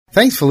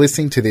Thanks for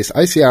listening to this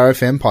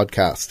OCRFM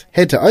podcast.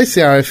 Head to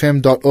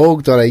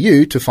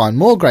ocrfm.org.au to find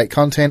more great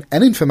content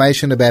and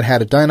information about how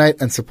to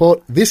donate and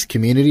support this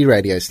community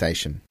radio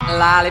station.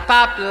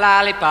 Lollipop,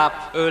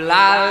 lollipop, ooh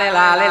lolly,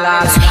 lolly,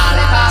 lolly.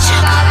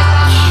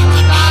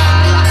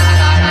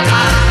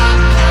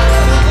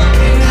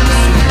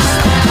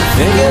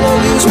 Thinking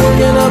of you's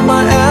working up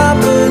my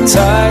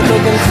appetite.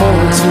 Looking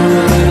forward to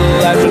a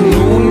little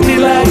afternoon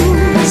delight.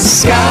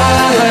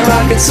 Skyline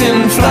rockets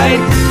in flight.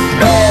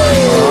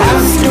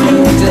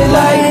 Afternoon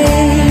delight.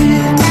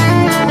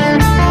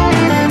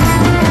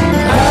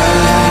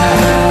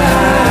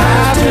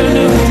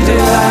 Afternoon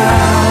delight.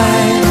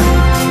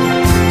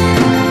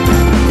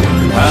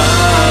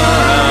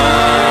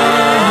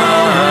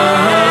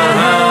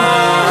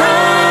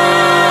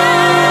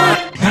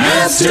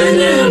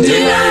 Afternoon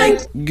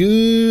delight.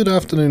 Good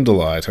afternoon,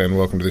 delight, and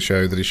welcome to the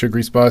show that is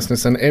sugary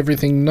spiceness and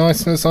everything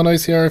niceness on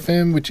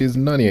OCRFM, which is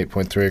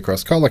 98.3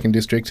 across Colac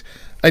District,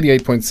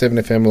 88.7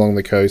 FM along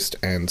the coast,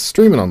 and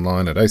streaming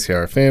online at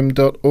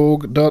ocrfm.org.au.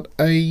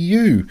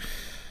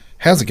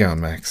 How's it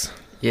going, Max?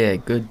 Yeah,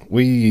 good.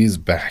 We is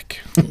back.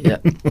 Yeah.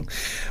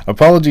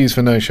 Apologies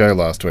for no show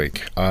last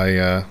week.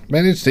 I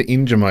managed to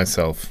injure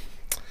myself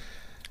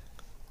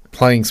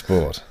playing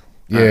sport.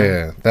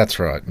 Yeah, that's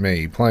right,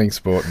 me, playing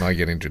sport and I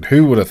get injured.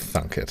 Who would have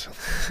thunk it?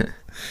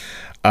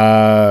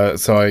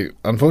 So I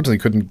unfortunately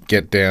couldn't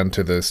get down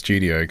to the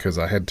studio because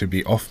I had to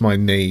be off my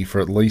knee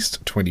for at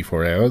least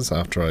 24 hours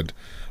after I'd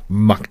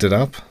mucked it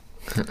up.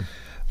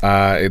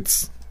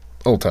 It's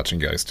all touch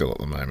and go still at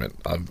the moment.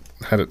 I've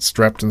had it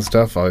strapped and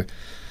stuff.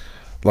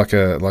 Like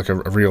a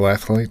real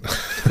athlete.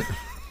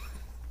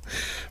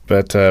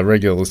 But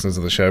regular listeners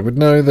of the show would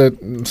know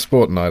that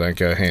sport and I don't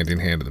go hand in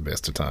hand at the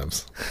best of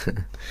times.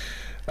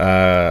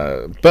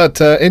 But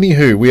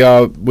anywho,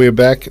 we're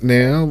back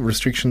now.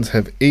 Restrictions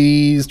have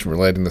eased. We're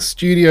allowed in the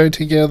studio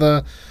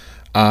together.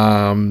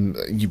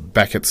 You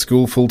back at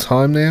school full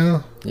time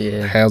now?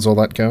 Yeah. How's all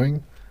that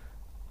going?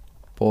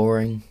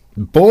 Boring.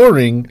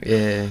 Boring?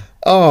 Yeah.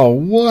 Oh,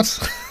 what?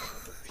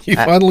 You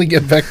finally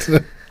get back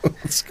to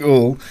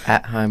school.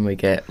 At home we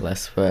get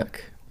less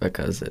work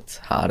because it's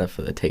harder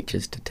for the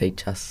teachers to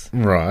teach us.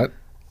 Right.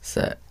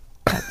 So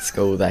at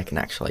school they can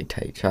actually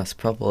teach us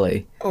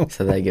properly,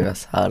 so they give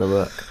us harder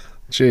work.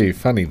 Gee,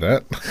 funny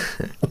that.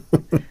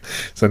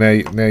 So now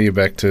you're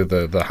back to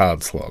the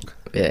hard slog.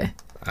 Yeah.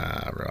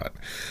 Right.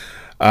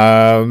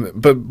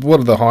 But what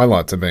are the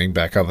highlights of being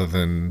back other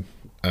than,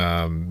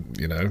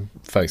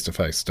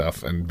 face-to-face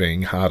stuff and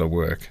being harder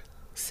work?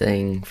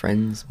 Seeing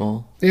friends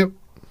more. Yep.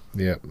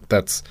 Yeah,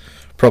 that's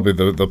probably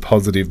the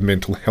positive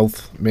mental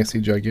health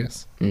message, I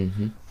guess.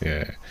 Mm-hmm.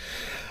 Yeah.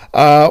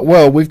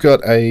 Well, we've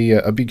got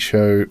a big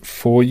show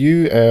for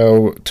you.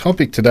 Our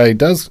topic today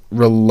does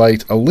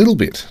relate a little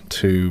bit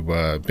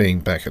to being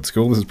back at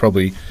school. This is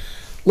probably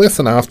less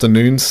an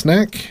afternoon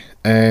snack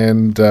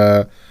and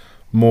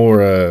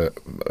more a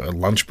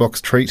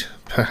lunchbox treat,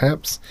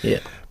 perhaps. Yeah.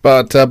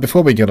 But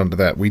before we get onto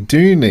that, we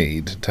do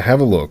need to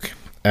have a look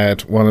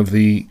at one of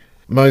the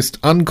most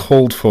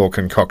uncalled for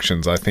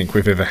concoctions I think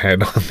we've ever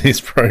had on this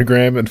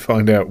program and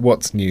find out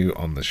what's new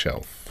on the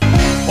shelf.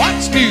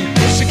 What's new,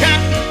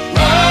 pussycat?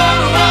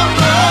 Whoa, whoa,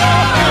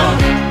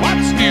 whoa.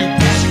 What's new,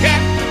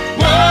 pussycat?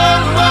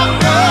 Whoa, whoa,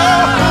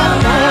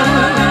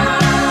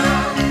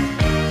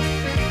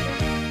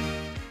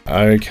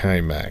 whoa. Okay,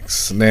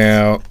 Max.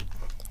 Now,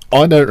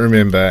 I don't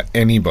remember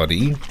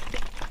anybody,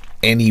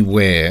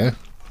 anywhere,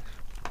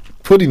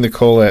 putting the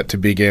call out to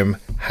Big M,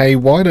 hey,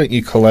 why don't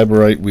you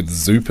collaborate with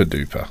Zooper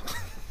Dooper?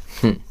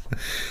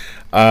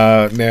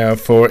 Now,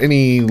 for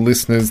any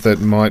listeners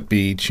that might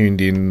be tuned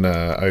in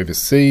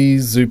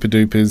overseas, Zooper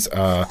Doopers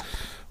are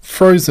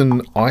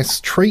frozen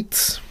ice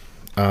treats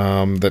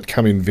that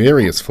come in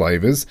various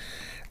flavours,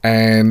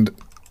 and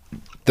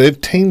they've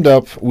teamed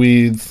up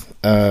with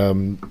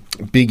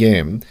Big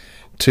M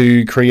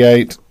to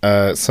create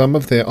some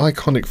of their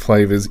iconic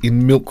flavours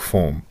in milk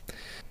form,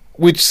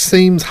 which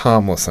seems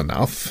harmless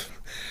enough.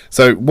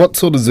 So what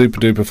sort of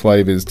Zooper Dooper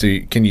flavours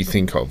can you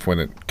think of when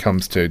it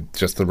comes to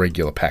just the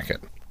regular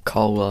packet?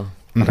 Cola.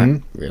 I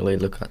don't really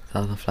look at the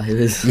other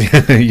flavours.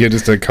 You're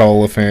just a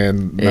cola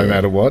fan no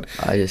matter what?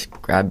 I just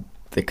grab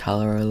the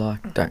colour I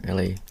like, don't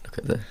really look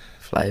at the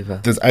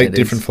flavour. There's 8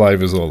 different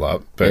flavours all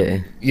up, but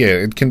yeah,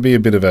 it can be a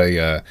bit of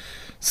a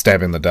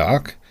stab in the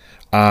dark.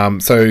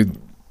 So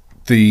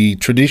the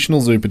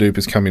traditional Zooper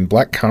Doopers come in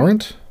black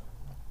currant,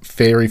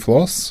 fairy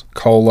floss,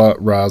 cola,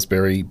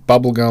 raspberry,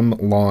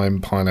 bubblegum, lime,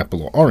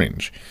 pineapple or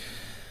orange.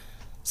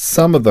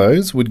 Some of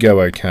those would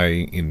go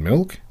okay in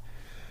milk,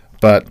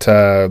 but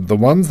the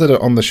ones that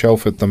are on the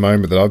shelf at the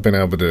moment that I've been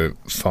able to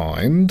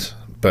find,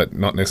 but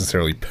not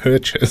necessarily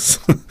purchase,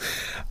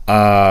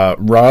 are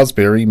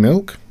raspberry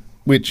milk,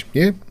 which,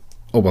 yeah,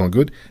 all well and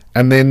good.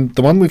 And then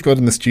the one we've got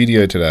in the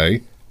studio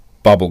today,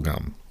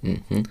 bubblegum.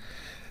 Mm-hmm.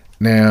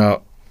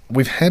 Now,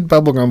 we've had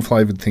bubblegum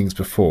flavoured things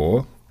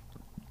before.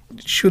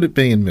 Should it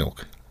be in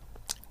milk?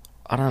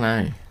 I don't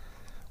know.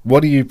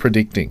 What are you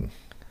predicting?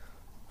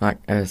 Like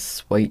a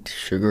sweet,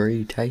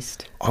 sugary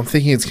taste? I'm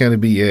thinking it's going to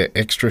be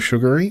extra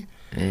sugary.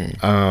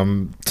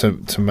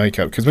 to make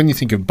up. Because when you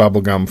think of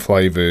bubblegum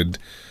flavoured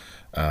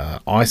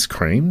ice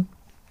cream,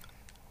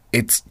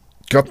 it's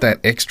got that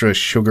extra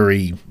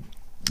sugary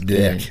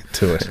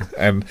to it.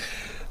 And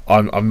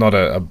I'm not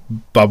a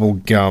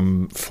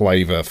bubblegum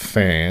flavour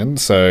fan,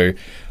 so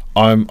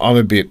I'm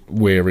a bit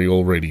wary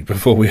already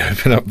before we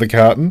open up the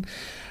carton.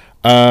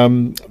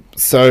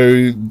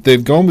 So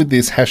they've gone with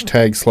this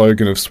hashtag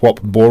slogan of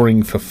swap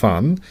boring for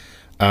fun,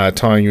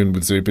 tying in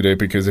with Zooper Dooper,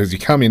 because as you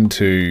come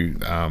into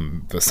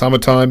the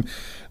summertime,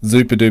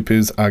 Zooper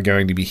Doopers are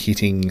going to be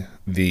hitting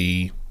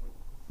the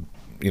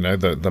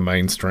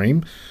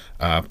mainstream.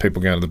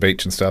 People going to the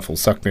beach and stuff will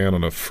suck down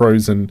on a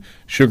frozen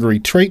sugary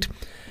treat,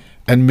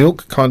 and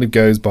milk kind of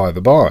goes by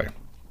the by.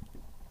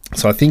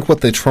 So I think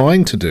what they're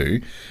trying to do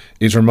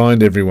is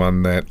remind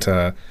everyone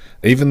that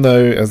even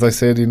though, as I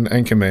said in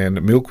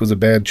Anchorman, milk was a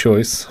bad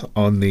choice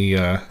on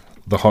the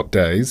hot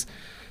days,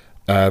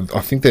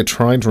 I think they're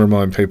trying to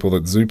remind people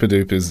that Zooper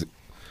Doopers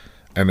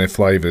and their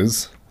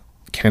flavours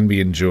can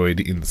be enjoyed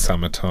in the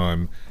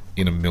summertime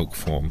in a milk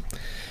form.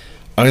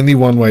 Only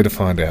one way to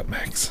find out,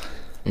 Max.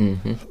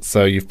 Mm-hmm.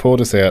 So you've poured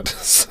us out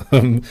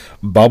some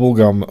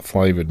bubblegum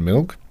flavoured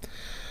milk.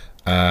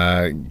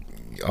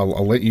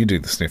 I'll let you do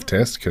the sniff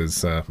test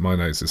because my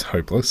nose is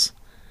hopeless.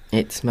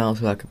 It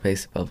smells like a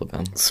piece of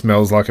bubblegum.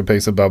 Smells like a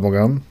piece of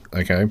bubblegum.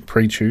 Okay,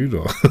 pre-chewed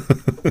or...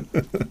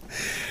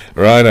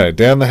 Righto,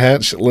 down the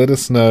hatch, let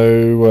us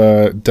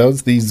know,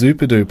 does the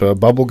Zooper Dooper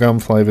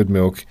bubblegum flavoured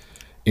milk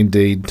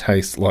indeed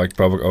taste like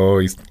bubblegum? Oh,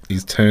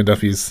 he's turned up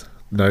his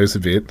nose a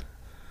bit.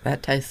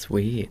 That tastes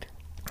weird.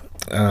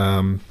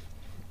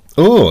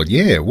 Oh,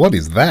 yeah, what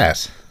is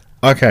that?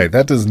 Okay,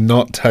 that does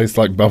not taste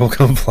like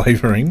bubblegum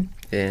flavouring.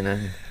 Yeah, no.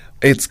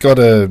 It's got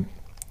a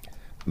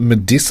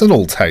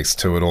medicinal taste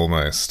to it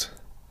almost.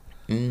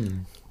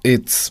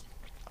 It's...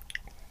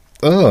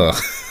 Ugh.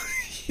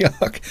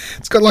 Yuck.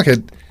 It's got like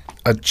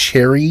a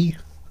cherry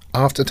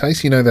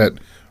aftertaste. You know, that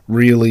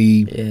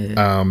really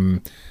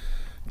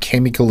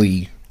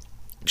chemically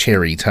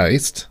cherry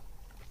taste.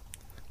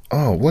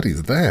 Oh, what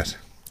is that?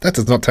 That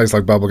does not taste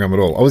like bubblegum at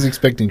all. I was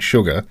expecting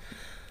sugar.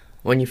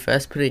 When you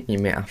first put it in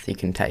your mouth, you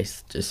can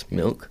taste just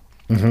milk.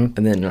 Mm-hmm.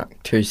 And then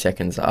like 2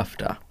 seconds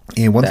after.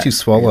 Yeah, once you've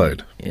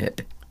swallowed. Yeah.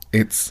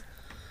 It's...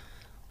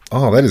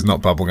 Oh, that is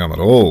not bubblegum at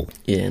all.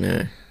 Yeah,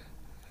 no.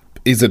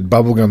 Is it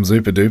bubblegum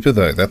Zooper Dooper,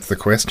 though? That's the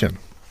question.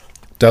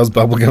 Does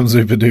bubblegum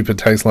Zooper Dooper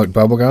taste like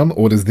bubblegum,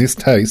 or does this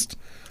taste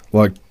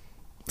like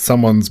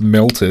someone's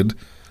melted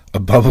a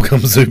bubblegum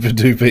Zooper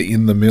Dooper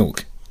in the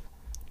milk?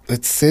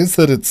 It says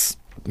that it's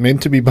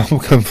meant to be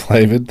bubblegum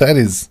flavoured. That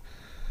is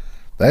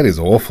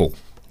awful.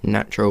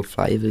 Natural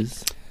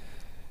flavours.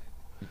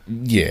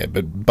 Yeah,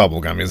 but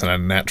bubblegum isn't a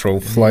natural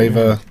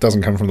flavour.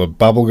 Doesn't come from the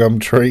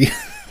bubblegum tree.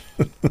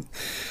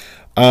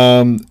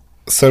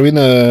 So in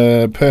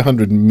a per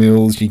 100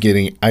 mils, you're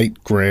getting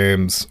 8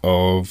 grams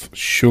of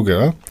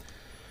sugar.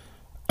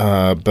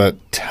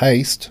 But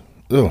taste,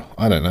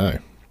 I don't know.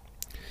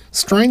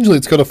 Strangely,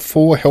 it's got a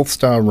 4 health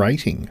star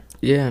rating.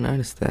 Yeah, I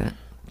noticed that.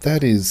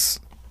 That is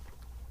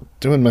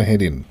doing my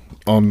head in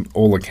on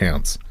all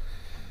accounts.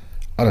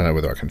 I don't know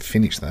whether I can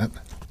finish that.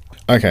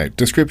 Okay,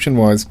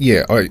 description-wise,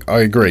 yeah, I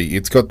agree.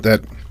 It's got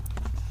that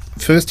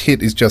first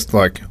hit is just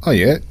like, oh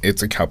yeah,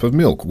 it's a cup of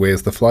milk.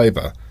 Where's the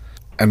flavour?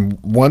 And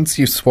once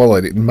you've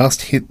swallowed it, it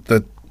must hit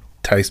the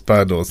taste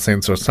bud or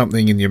sense or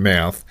something in your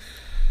mouth.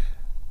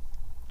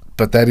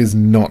 But that is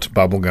not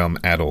bubblegum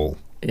at all.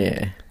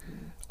 Yeah.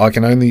 I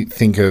can only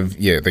think of,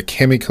 the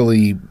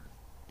chemically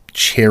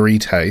cherry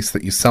taste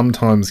that you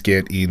sometimes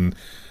get in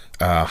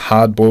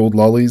hard-boiled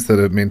lollies that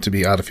are meant to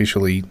be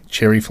artificially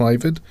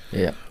cherry-flavoured.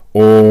 Yeah.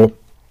 Or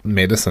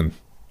medicine.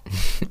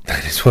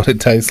 That is what it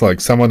tastes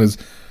like. Someone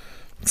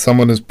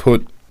has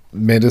put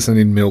medicine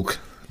in milk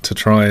to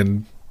try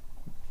and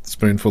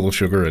spoonful of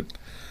sugar it.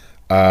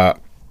 I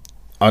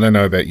don't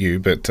know about you,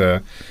 but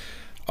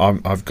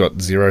I've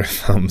got 0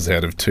 thumbs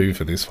out of 2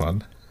 for this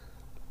one.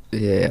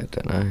 Yeah, I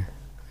don't know.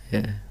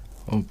 Yeah,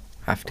 I'll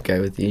have to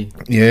go with you.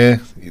 Yeah,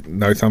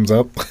 no thumbs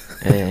up.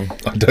 Yeah.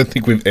 I don't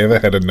think we've ever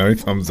had a no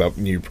thumbs up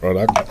new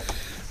product,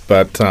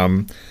 but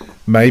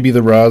maybe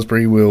the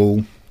raspberry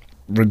will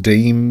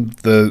redeem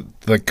the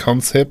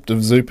concept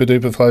of Zooper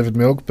Dooper flavoured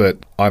milk,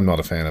 but I'm not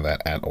a fan of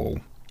that at all.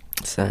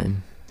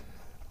 Same.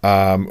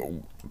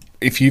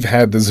 If you've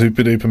had the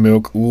Zooper Dooper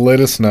milk, let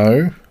us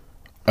know.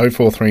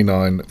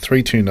 0439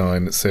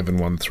 329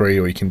 713,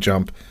 or you can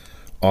jump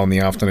on the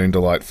Afternoon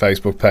Delight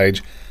Facebook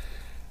page.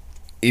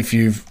 If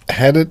you've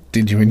had it,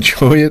 did you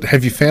enjoy it?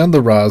 Have you found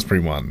the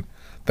raspberry one?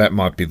 That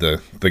might be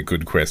the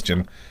good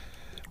question.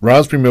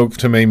 Raspberry milk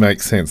to me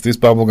makes sense. This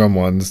bubblegum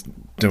one's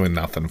doing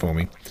nothing for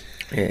me.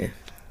 Yeah.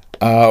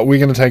 We're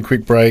going to take a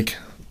quick break,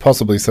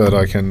 possibly so that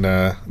I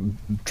can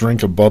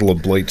drink a bottle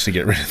of bleach to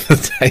get rid of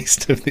the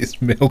taste of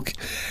this milk.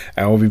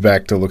 And we'll be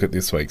back to look at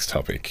this week's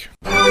topic.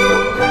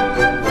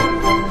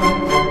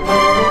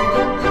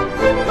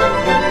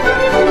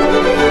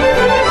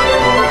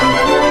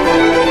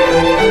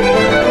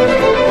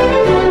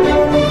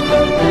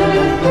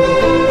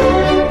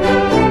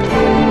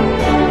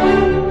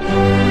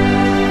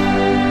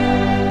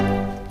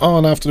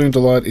 Afternoon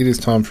Delight, it is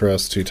time for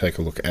us to take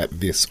a look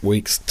at this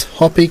week's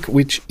topic,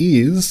 which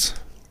is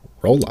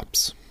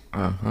roll-ups.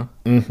 Uh-huh.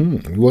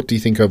 What do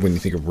you think of when you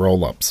think of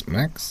roll-ups,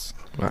 Max?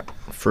 Like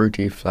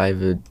fruity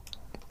flavoured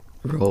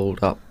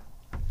rolled up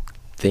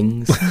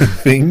things.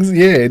 Things,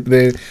 yeah,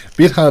 they're a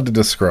bit hard to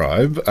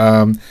describe.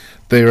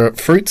 They're a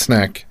fruit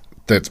snack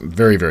that's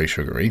very, very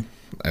sugary,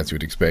 as you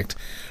would expect,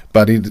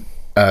 but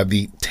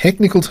the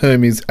technical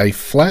term is a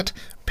flat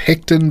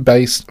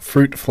pectin-based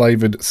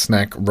fruit-flavoured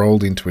snack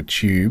rolled into a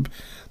tube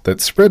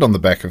that's spread on the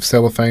back of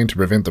cellophane to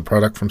prevent the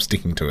product from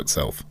sticking to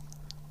itself.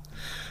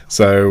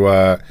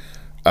 So,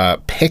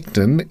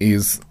 pectin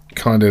is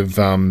kind of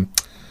the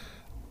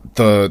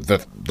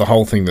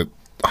whole thing that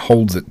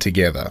holds it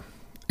together.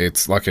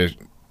 It's like a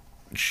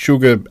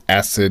sugar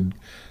acid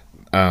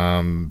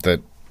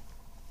that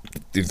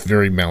is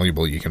very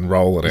malleable. You can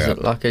roll it Is out.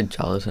 it like a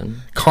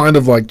gelatin? Kind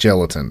of like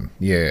gelatin,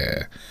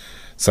 yeah.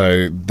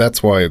 So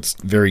that's why it's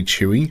very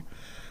chewy,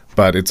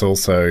 but it's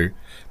also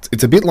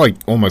it's a bit like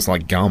almost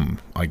like gum,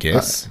 I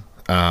guess.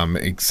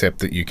 Except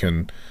that you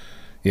can,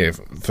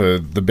 for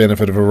the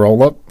benefit of a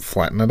roll-up,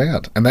 flatten it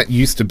out. And that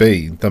used to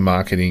be the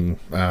marketing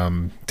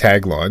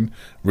tagline: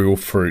 "Real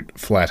fruit,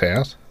 flat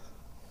out."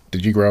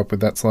 Did you grow up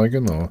with that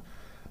slogan, or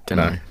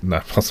Dunno.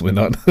 No, possibly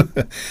not.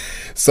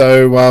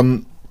 So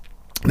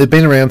they've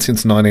been around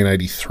since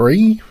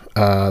 1983.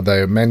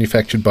 They are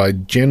manufactured by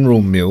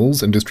General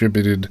Mills and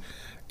distributed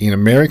in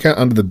America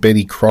under the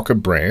Betty Crocker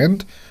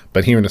brand,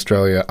 but here in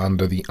Australia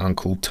under the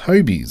Uncle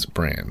Toby's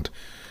brand.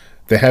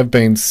 There have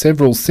been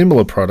several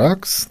similar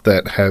products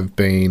that have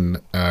been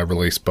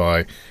released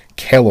by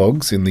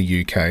Kellogg's in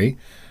the UK.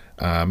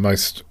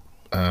 Most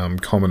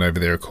common over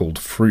there are called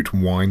Fruit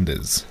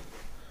Winders.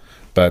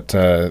 But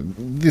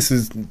this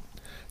is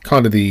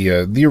kind of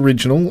the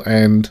original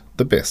and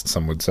the best,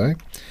 some would say.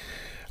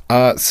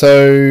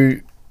 So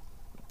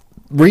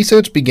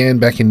research began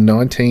back in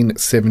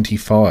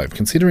 1975.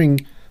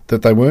 Considering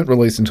that they weren't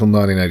released until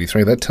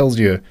 1983, that tells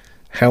you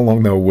how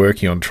long they were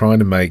working on trying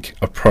to make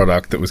a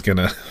product that was going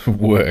to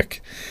work.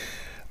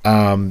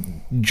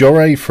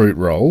 Joré fruit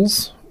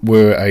rolls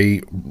were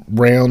a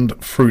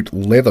round fruit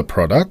leather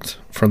product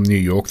from New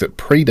York that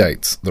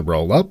predates the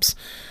roll-ups,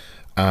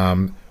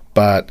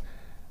 but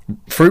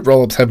fruit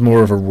roll-ups have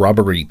more of a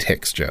rubbery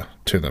texture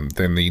to them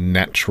than the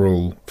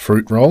natural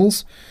fruit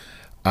rolls.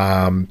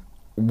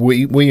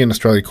 We in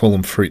Australia call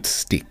them fruit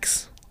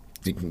sticks.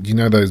 Do you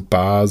know those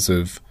bars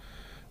of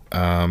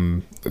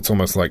it's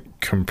almost like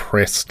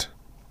compressed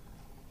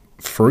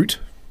fruit?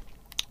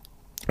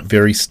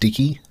 Very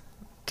sticky.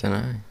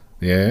 Dunno.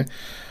 Yeah.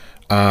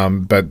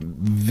 But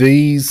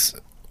these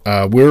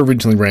were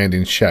originally round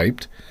in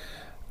shaped,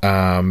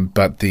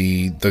 but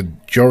the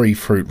Joré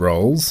fruit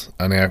rolls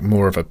are now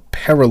more of a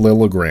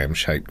parallelogram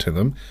shape to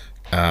them,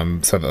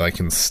 so that they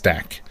can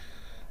stack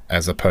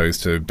as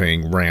opposed to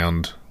being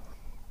round.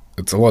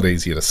 It's a lot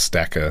easier to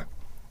stack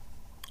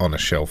on a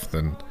shelf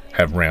than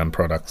have round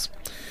products.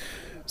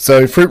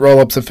 So fruit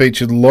roll-ups have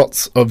featured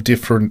lots of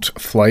different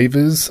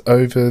flavours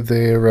over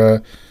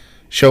their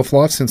shelf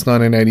life since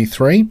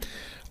 1983.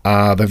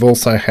 They've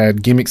also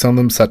had gimmicks on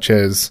them such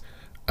as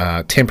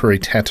temporary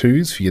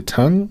tattoos for your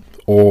tongue,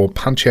 or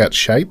punch-out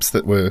shapes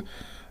that were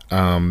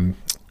kind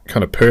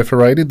of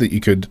perforated that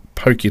you could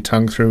poke your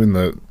tongue through and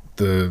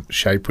the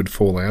shape would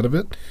fall out of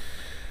it.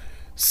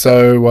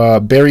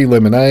 So berry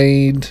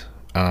lemonade,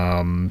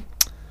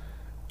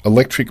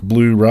 electric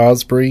blue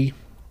raspberry,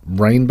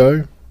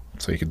 rainbow,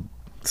 so you could,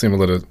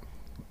 similar to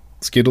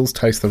Skittles,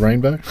 taste the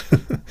rainbow.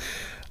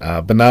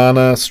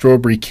 Banana,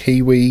 strawberry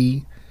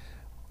kiwi,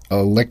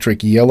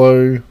 electric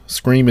yellow,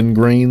 screaming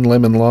green,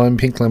 lemon lime,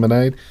 pink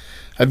lemonade.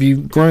 Have you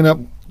grown up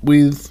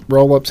with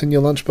roll-ups in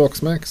your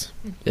lunchbox, Max?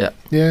 Yeah.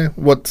 Yeah?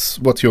 What's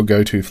your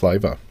go-to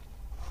flavour?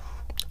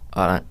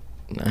 I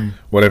don't know.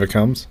 Whatever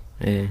comes?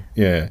 Yeah.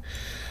 Yeah.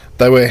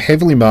 They were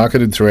heavily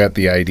marketed throughout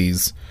the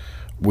 80s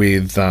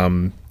with,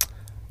 as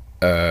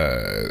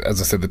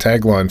I said, the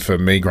tagline for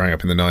me growing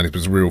up in the 90s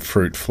was real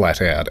fruit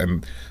flat out,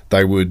 and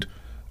they would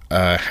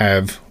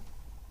have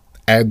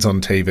ads on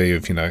TV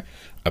of,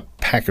 a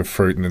pack of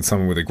fruit and then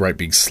someone with a great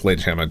big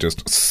sledgehammer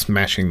just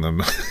smashing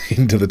them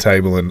into the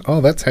table and,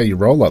 oh, that's how your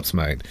roll-up's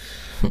made.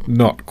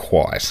 Not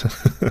quite.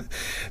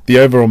 The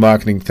overall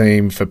marketing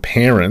theme for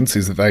parents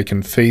is that they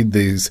can feed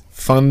these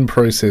fun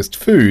processed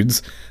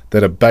foods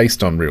that are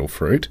based on real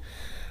fruit.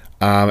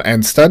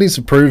 And studies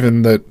have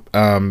proven that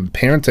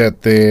parents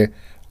out there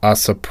are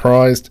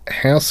surprised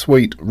how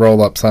sweet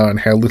roll-ups are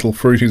and how little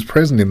fruit is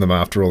present in them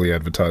after all the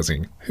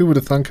advertising. Who would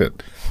have thunk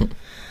it?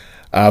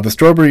 The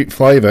strawberry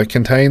flavour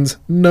contains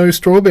no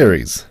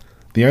strawberries.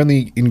 The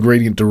only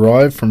ingredient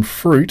derived from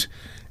fruit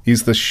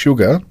is the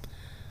sugar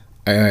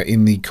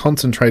in the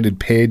concentrated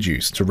pear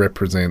juice to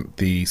represent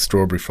the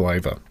strawberry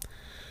flavour.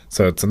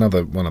 So it's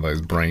another one of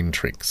those brain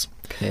tricks.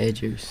 Pear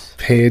juice.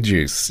 Pear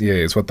juice, yeah,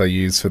 is what they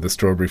use for the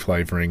strawberry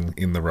flavouring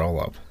in the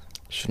roll-up.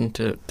 Shouldn't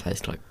it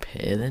taste like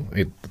pear then?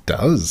 It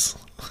does.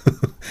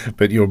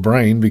 But your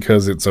brain,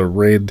 because it's a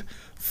red,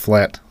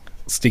 flat,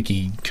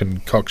 sticky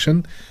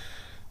concoction,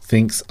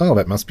 thinks, oh,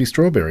 that must be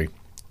strawberry.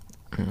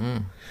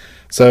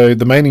 So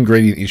the main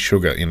ingredient is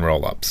sugar in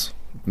roll-ups,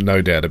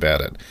 no doubt about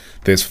it.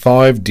 There's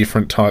 5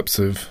 different types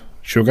of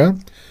sugar.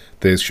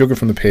 There's sugar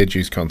from the pear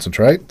juice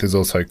concentrate. There's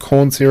also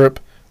corn syrup,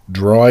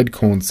 dried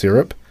corn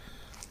syrup,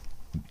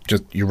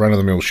 just your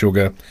run-of-the-mill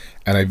sugar,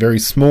 and a very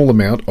small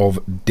amount of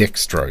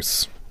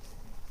dextrose.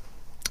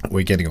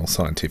 We're getting all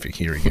scientific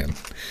here again.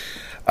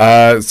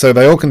 So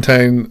they all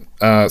contain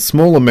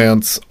small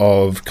amounts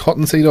of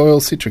cottonseed oil,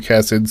 citric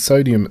acid,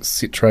 sodium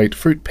citrate,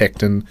 fruit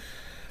pectin,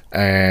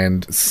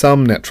 and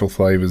some natural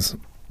flavours,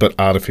 but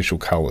artificial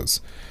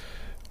colours.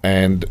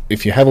 And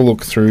if you have a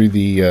look through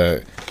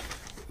the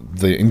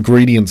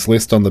ingredients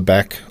list on the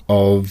back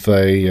of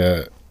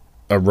a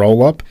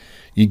roll-up,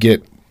 you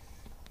get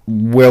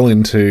well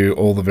into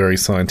all the very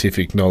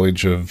scientific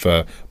knowledge of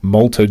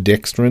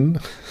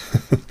maltodextrin,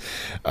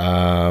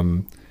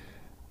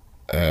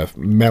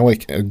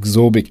 malic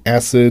ascorbic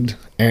acid,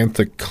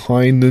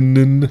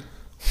 anthocyanin.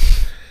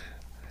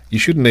 You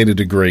shouldn't need a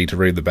degree to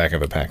read the back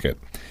of a packet.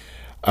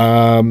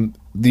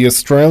 The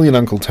Australian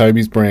Uncle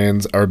Toby's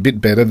brands are a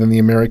bit better than the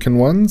American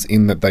ones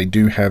in that they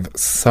do have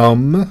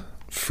some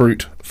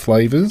fruit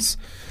flavours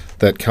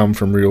that come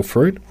from real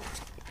fruit.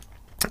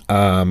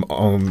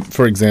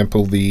 For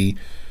example, the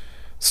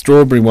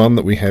strawberry one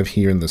that we have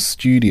here in the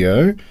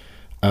studio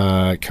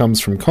comes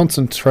from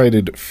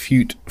concentrated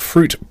fruit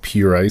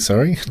puree,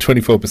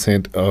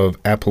 24% of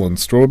apple and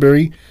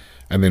strawberry,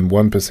 and then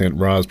 1%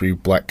 raspberry,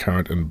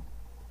 blackcurrant, and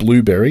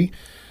blueberry.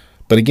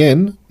 But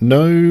again,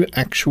 no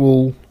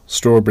actual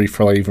strawberry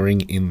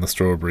flavouring in the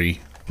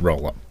strawberry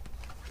roll-up.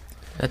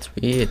 That's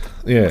weird.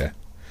 Yeah.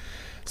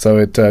 So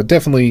it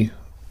definitely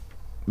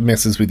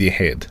messes with your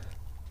head.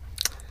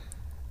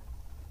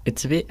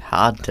 It's a bit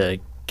hard to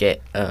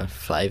get a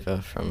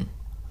flavour from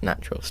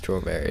natural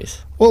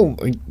strawberries. Well,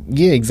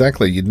 yeah,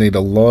 exactly. You'd need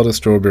a lot of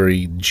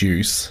strawberry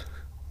juice.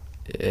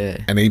 Yeah.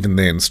 And even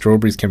then,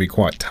 strawberries can be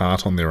quite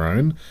tart on their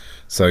own.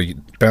 So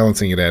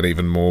balancing it out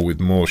even more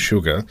with more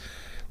sugar,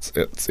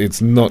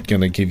 it's not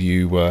going to give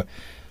you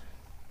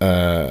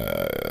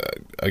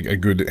a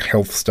good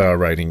health star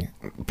rating.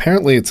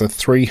 Apparently it's a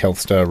 3 health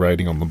star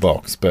rating on the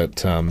box,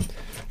 but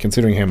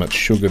considering how much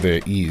sugar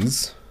there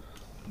is,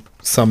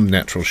 some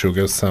natural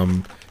sugar,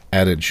 some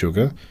added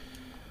sugar,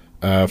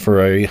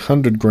 for a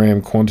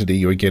 100-gram quantity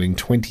you're getting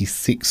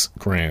 26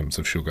 grams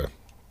of sugar.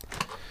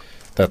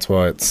 That's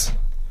why it's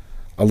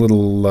a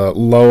little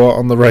lower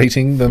on the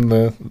rating than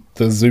the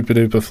Zupa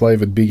Duper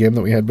flavoured Big M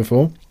that we had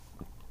before.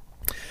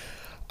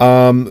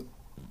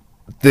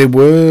 There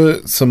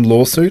were some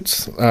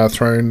lawsuits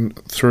thrown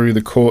through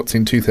the courts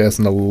in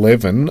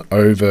 2011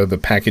 over the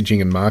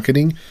packaging and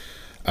marketing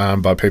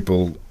by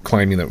people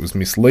claiming that it was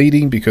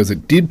misleading because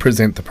it did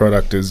present the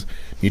product as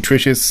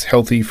nutritious,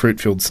 healthy,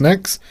 fruit-filled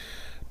snacks,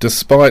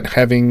 despite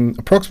having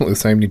approximately the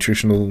same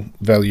nutritional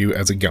value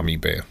as a gummy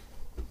bear.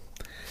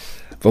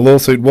 The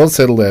lawsuit was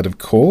settled out of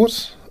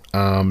court,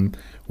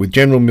 with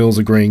General Mills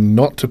agreeing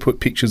not to put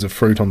pictures of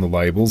fruit on the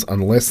labels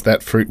unless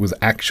that fruit was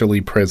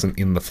actually present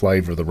in the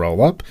flavour of the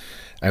roll-up,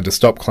 and to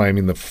stop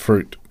claiming the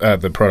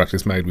product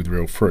is made with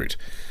real fruit.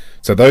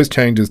 So those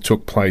changes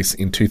took place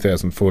in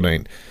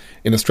 2014.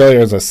 In Australia,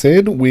 as I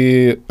said,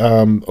 we're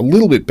a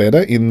little bit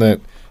better in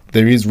that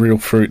there is real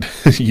fruit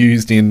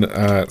used in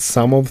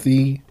some of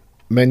the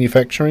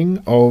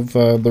manufacturing of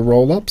the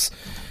roll-ups.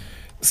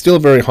 Still a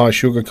very high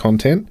sugar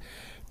content,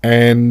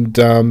 and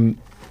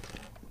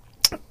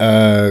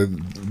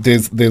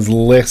there's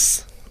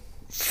less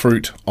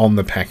fruit on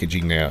the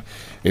packaging now.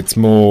 It's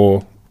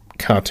more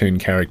cartoon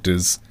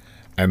characters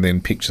and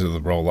then pictures of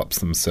the roll-ups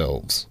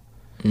themselves.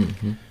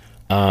 Mm-hmm.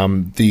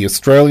 The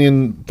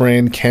Australian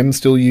brand can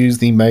still use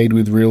the Made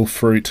with Real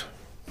Fruit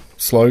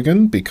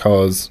slogan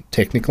because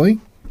technically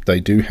they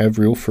do have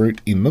real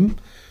fruit in them.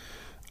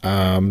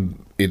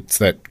 It's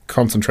that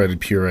concentrated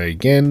puree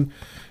again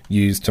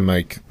used to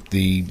make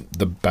the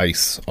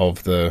base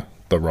of the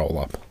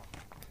roll-up.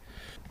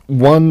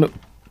 One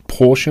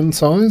portion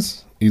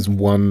size is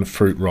one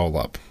fruit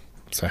roll-up.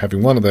 So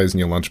having one of those in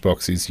your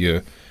lunchbox is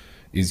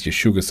your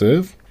sugar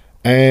serve.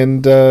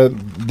 And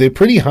they're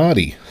pretty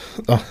hardy.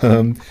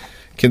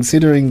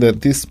 Considering that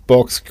this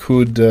box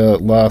could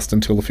last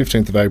until the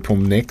 15th of April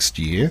next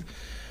year,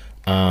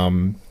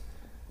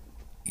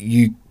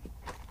 you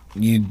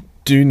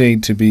do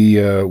need to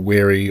be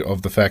wary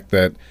of the fact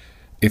that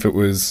if it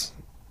was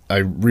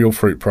a real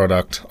fruit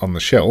product on the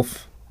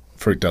shelf,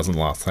 fruit doesn't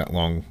last that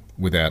long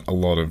without a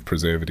lot of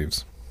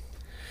preservatives.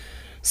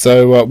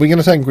 So we're going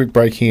to take a quick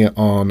break here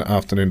on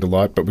Afternoon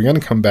Delight, but we're going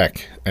to come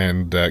back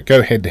and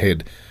go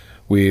head-to-head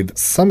with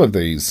some of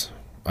these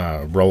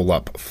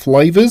roll-up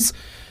flavours.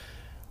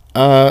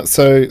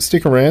 So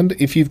stick around.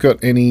 If you've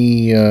got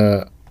any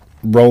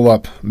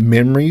roll-up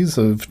memories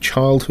of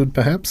childhood,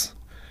 perhaps,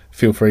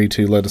 feel free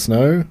to let us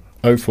know.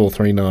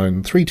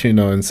 0439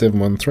 329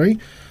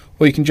 713,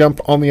 or you can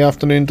jump on the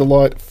Afternoon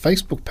Delight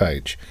Facebook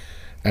page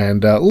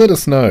and let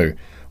us know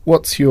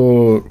what's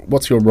your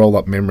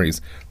roll-up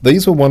memories.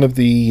 These were one of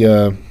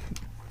the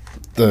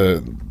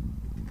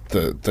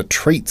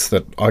treats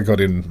that I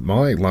got in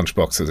my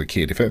lunchbox as a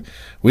kid.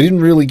 We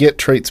didn't really get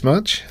treats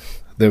much.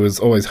 There was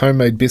always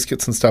homemade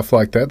biscuits and stuff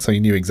like that, so you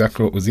knew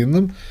exactly what was in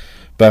them.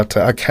 But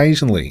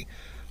occasionally,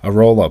 a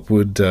roll-up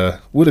would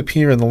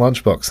appear in the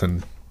lunchbox,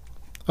 and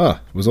it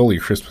was all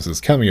your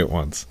Christmases coming at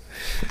once.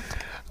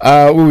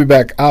 We'll be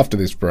back after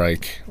this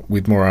break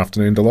with more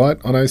Afternoon Delight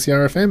on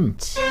OCR FM.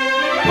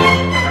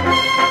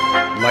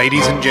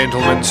 Ladies and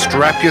gentlemen,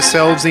 strap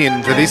yourselves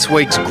in for this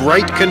week's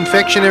great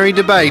confectionery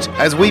debate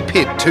as we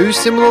pit two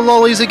similar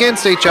lollies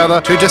against each other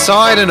to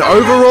decide an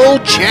overall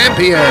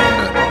champion.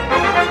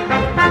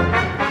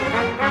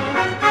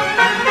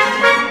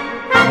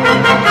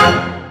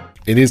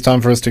 It is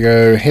time for us to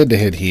go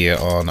head-to-head here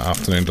on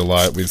Afternoon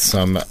Delight with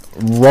some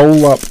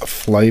roll-up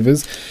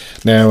flavours.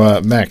 Now,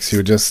 Max, you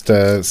were just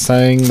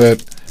saying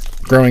that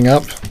growing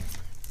up...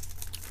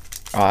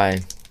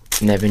 I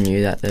never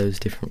knew that there was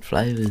different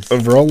flavours.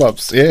 Of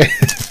roll-ups, yeah.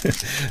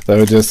 They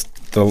were just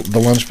the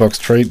lunchbox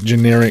treat,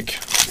 generic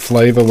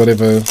flavour,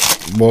 whatever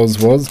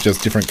was,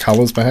 just different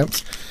colours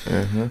perhaps.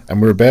 Uh-huh.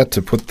 And we're about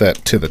to put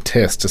that to the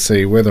test to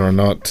see whether or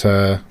not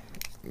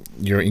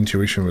your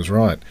intuition was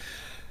right.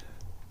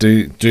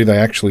 Do they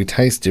actually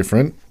taste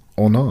different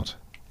or not?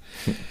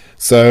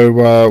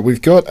 So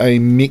we've got a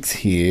mix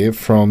here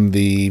from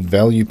the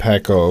value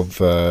pack of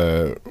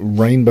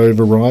rainbow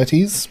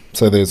varieties.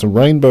 So there's a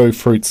rainbow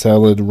fruit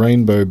salad,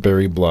 rainbow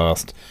berry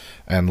blast,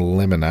 and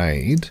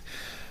lemonade.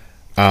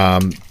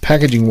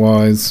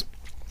 Packaging-wise,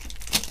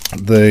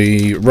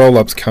 the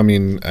roll-ups come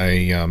in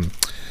a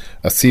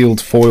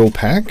sealed foil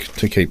pack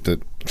to keep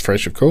it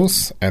fresh, of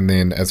course. And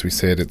then, as we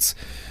said, it's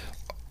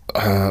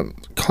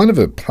kind of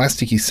a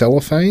plasticky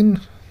cellophane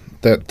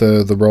that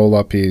the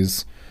roll-up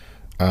is...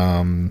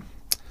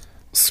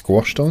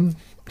 squashed on.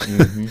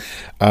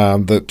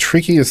 Mm-hmm. The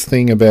trickiest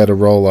thing about a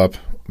roll-up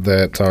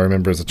that I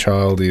remember as a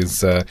child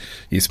is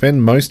you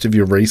spend most of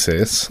your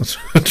recess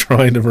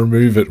trying to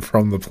remove it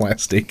from the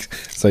plastic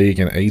so you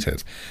can eat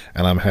it.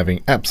 And I'm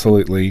having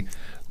absolutely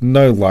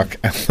no luck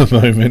at the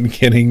moment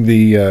getting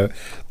the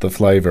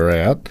flavour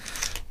out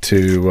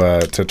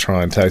to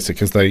try and taste it,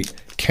 because they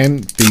can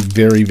be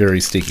very, very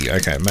sticky.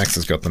 Okay, Max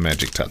has got the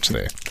magic touch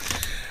there.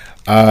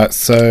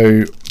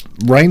 So...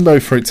 rainbow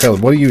fruit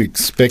salad. What are you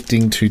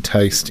expecting to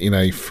taste in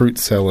a fruit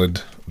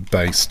salad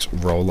based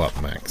roll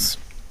up, Max?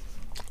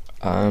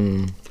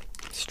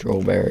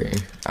 Strawberry,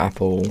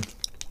 apple.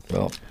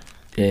 Well,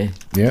 yeah.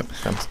 Yep.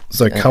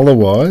 So colour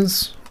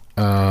wise,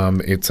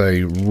 it's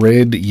a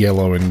red,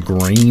 yellow, and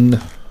green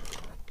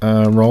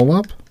roll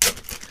up.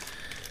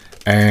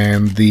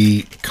 And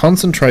the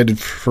concentrated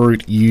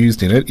fruit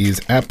used in it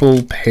is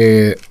apple,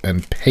 pear,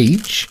 and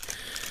peach.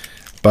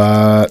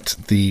 But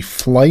the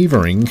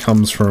flavouring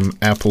comes from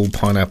apple,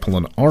 pineapple,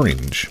 and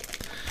orange.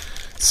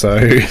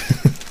 So,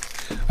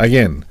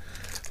 again,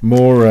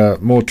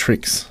 more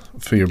tricks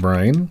for your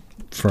brain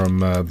from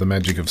the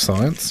magic of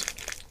science.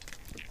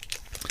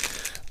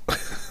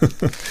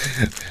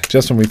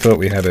 Just when we thought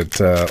we had it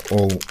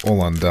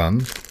all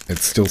undone,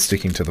 it's still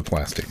sticking to the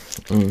plastic.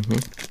 Mm-hmm.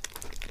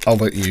 I'll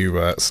let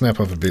you snap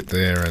up a bit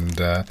there and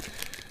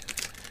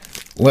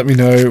let me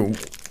know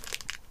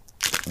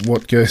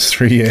what goes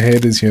through your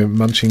head as you're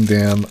munching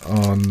down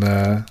on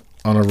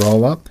a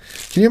roll-up.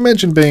 Can you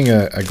imagine being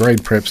a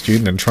grade prep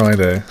student and trying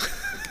to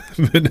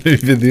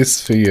maneuver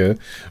this for your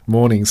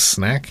morning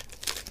snack?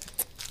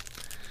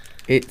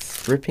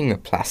 It's ripping the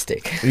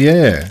plastic.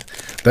 Yeah.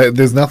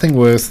 There's nothing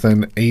worse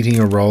than eating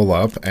a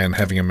roll-up and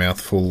having a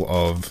mouthful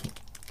of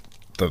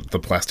the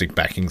plastic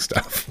backing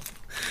stuff.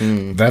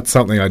 Mm. That's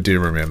something I do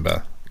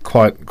remember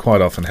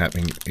quite often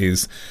happening,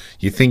 is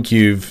you think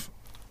you've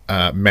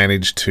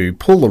managed to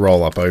pull the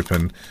roll-up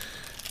open,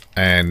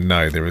 and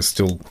no, there is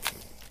still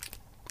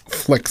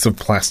flecks of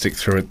plastic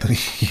through it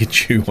that you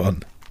chew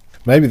on.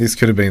 Maybe this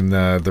could have been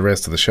the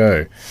rest of the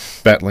show,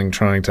 battling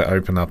trying to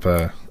open up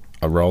a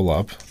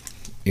roll-up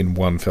in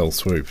one fell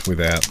swoop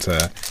without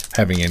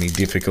having any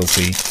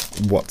difficulty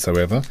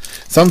whatsoever.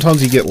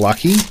 Sometimes you get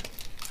lucky,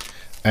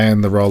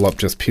 and the roll-up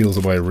just peels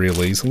away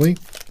real easily.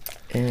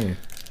 Yeah.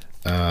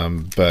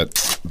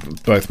 But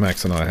both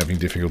Max and I are having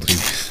difficulty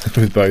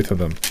with both of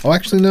them. Oh,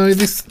 actually, no,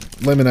 this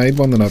lemonade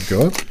one that I've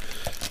got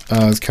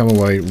has come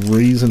away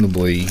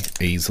reasonably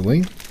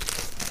easily.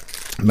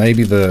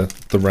 Maybe the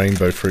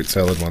rainbow fruit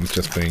salad one's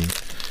just being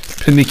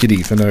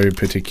pernickety for no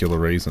particular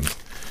reason.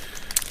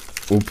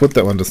 We'll put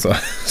that one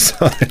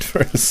aside for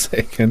a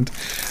second,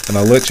 and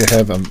I'll let you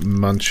have a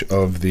munch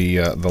of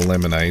the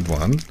lemonade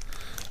one.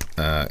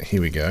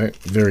 Here we go.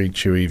 Very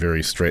chewy,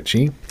 very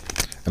stretchy.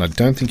 And I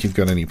don't think you've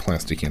got any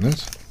plastic in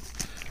it.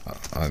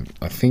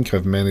 I think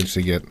I've managed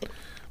to get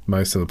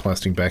most of the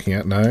plastic backing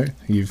out. No?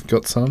 You've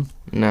got some?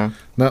 No.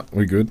 No,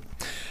 we're good.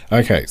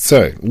 Okay,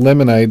 so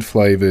lemonade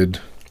flavoured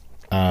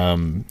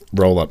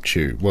roll-up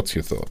chew. What's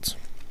your thoughts?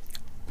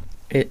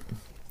 It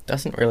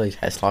doesn't really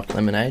taste like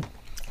lemonade.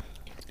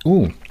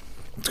 Ooh,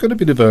 it's got a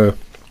bit of a,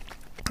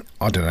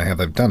 I don't know how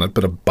they've done it,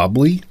 but a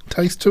bubbly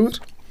taste to it.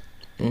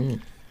 Mm.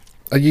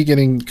 Are you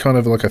getting kind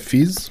of like a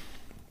fizz?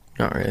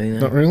 Not really, no.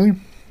 Not really?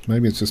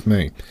 Maybe it's just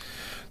me.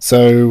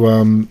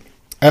 So,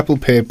 apple,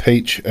 pear,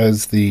 peach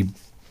as the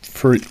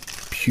fruit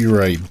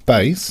puree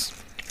base.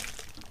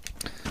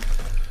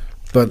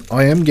 But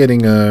I am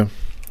getting a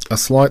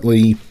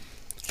slightly,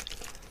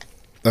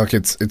 like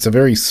it's a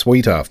very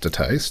sweet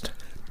aftertaste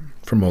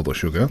from all the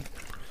sugar.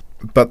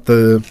 But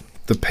the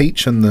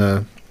peach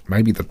and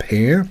maybe the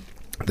pear,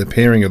 the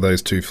pairing of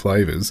those two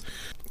flavours,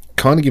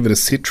 kind of give it a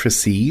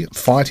citrusy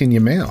fight in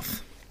your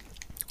mouth.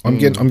 I'm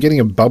getting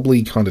a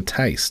bubbly kind of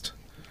taste,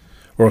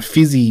 or a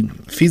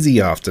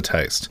fizzy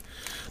aftertaste.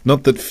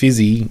 Not that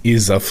fizzy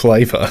is a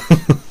flavour.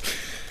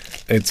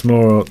 It's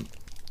more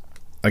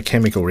a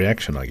chemical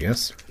reaction, I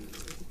guess.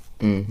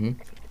 Mm-hmm.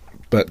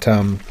 But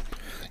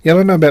yeah, I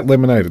don't know about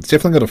lemonade. It's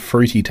definitely got a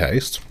fruity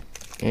taste.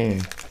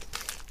 Yeah.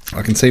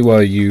 I can see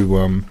why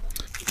you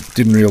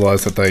didn't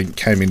realise that they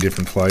came in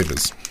different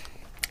flavours,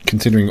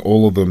 considering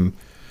all of them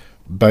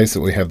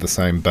basically have the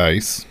same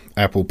base: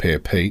 apple, pear,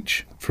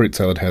 peach. Fruit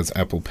salad has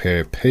apple,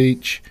 pear,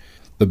 peach.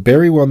 The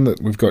berry one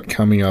that we've got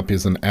coming up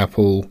is an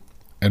apple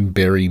and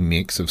berry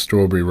mix of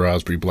strawberry,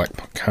 raspberry,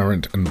 black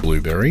currant and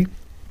blueberry.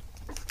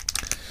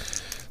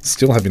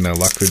 Still having no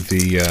luck with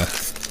the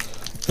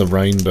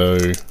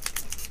rainbow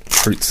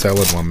fruit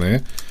salad one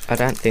there. I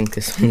don't think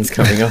this one's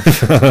coming off.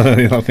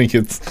 I think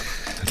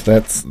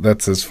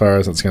that's as far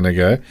as it's going to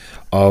go.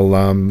 I'll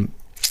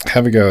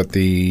have a go at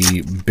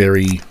the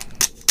berry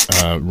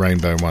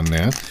rainbow one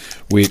now,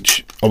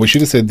 which we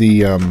should have said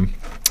the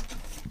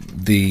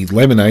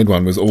lemonade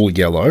one was all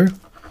yellow,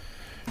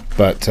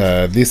 but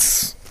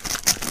this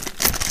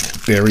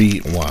berry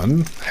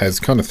one has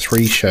kind of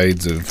 3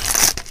 shades of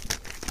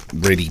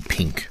reddy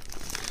pink.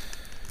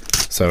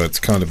 So it's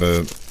kind of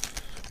a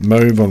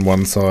mauve on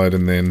one side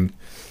and then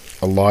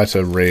a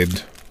lighter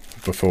red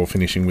before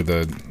finishing with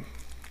a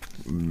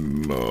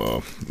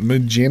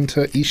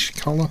magenta-ish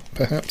colour,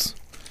 perhaps.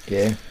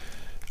 Yeah.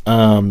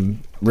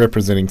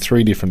 Representing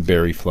 3 different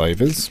berry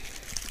flavours.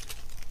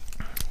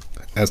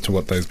 As to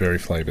what those berry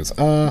flavours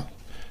are,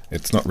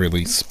 it's not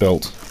really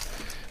spelt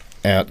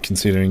out,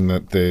 considering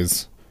that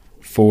there's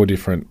 4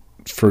 different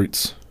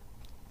fruits.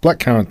 Black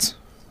currants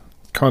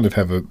kind of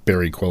have a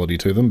berry quality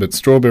to them, but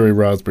strawberry,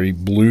 raspberry,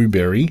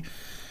 blueberry,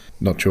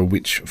 not sure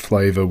which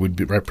flavour would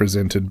be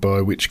represented by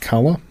which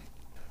colour.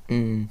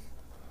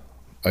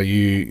 Are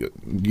you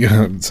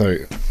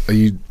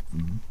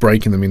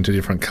breaking them into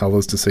different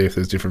colours to see if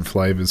there's different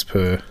flavours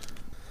per,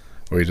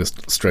 or are you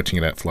just stretching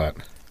it out flat?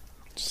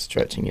 Just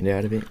stretching it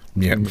out a bit.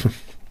 Yeah.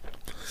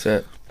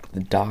 So,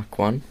 the dark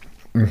one.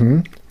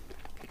 Mm-hmm.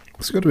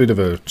 It's got a bit of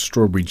a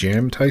strawberry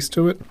jam taste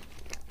to it.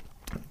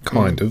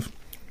 Kind of.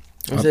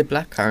 Is there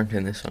black currant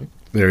in this one?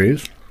 There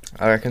is.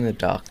 I reckon the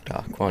dark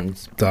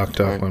one's Dark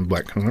one,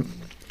 black currant.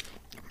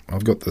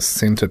 I've got the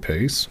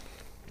centrepiece.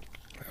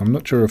 I'm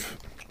not sure if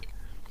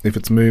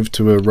it's moved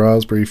to a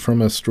raspberry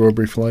from a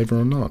strawberry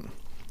flavour or not.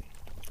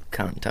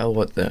 Can't tell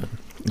what the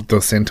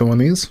centre one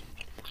is.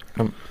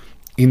 Um,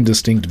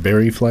 Indistinct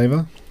berry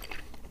flavour.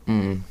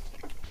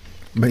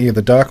 But yeah,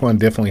 the dark one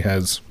definitely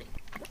has...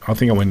 I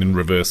think I went in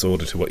reverse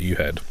order to what you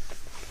had.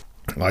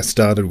 I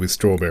started with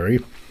strawberry.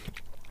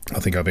 I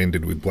think I've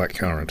ended with black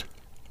currant.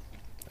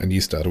 And you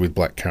started with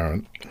black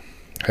currant.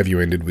 Have you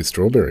ended with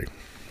strawberry?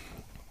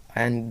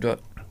 and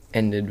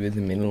ended with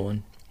the middle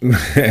one.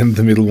 And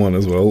the middle one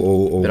as well,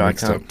 all But I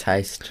mixed can't up.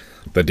 taste.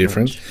 They're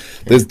different. much.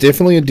 There's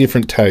definitely a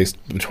different taste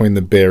between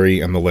the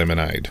berry and the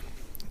lemonade.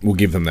 We'll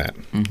give them that.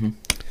 Mm-hmm.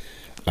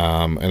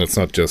 And it's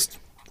not just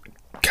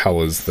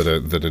colours that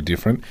are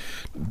different.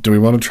 Do we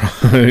want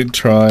to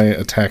try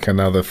attack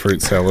another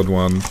fruit salad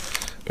one?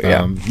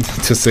 Yeah.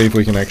 To see if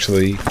we can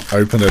actually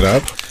open it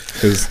up,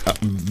 because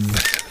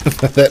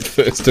that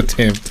first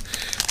attempt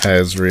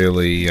has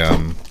really I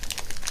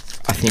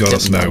think got it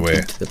us melted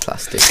nowhere. The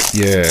plastic.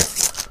 Yeah,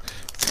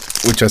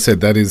 which I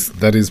said that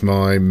is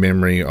my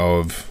memory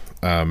of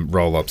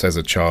roll-ups as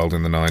a child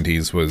in the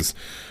 90s, was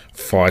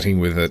fighting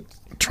with it,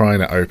 trying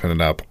to open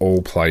it up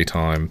all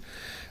playtime,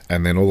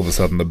 and then all of a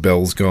sudden the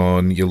bell's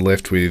gone. You're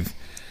left with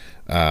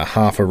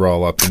half a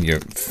roll-up in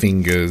your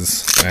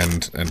fingers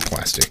and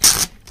plastic.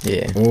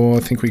 Yeah. Oh,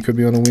 I think we could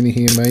be on a winner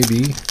here,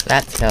 maybe.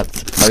 That's how it's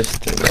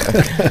supposed to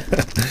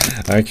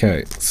work.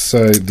 Okay,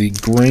 so the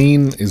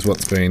green is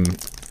what's been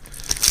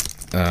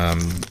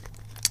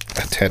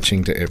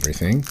attaching to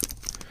everything.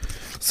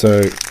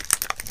 So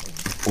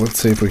let's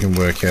see if we can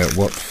work out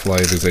what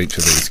flavours each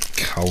of these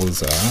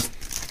colours are.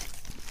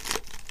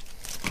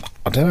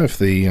 I don't know if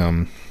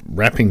the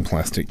wrapping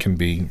plastic can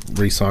be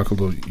recycled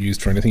or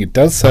used for anything. It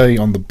does say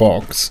on the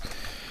box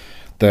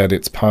that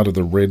it's part of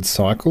the red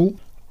cycle.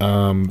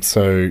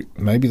 So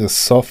maybe the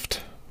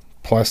soft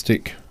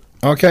plastic...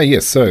 Okay,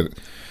 yes, so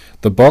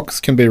the box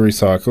can be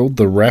recycled,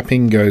 the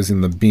wrapping goes in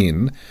the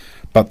bin,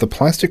 but the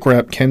plastic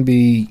wrap can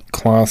be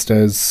classed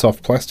as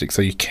soft plastic,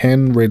 so you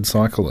can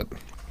recycle it.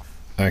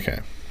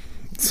 Okay.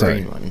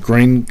 So,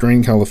 Green one.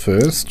 green colour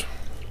first.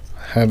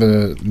 Have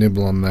a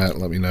nibble on that,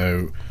 let me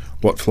know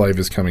what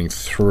flavour's coming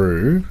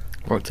through.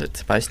 What's it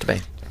supposed to be?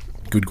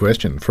 Good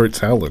question. Fruit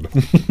salad.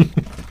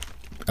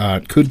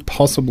 It could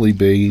possibly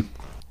be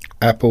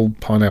apple,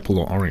 pineapple,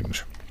 or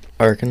orange.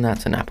 I reckon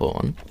that's an apple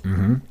one.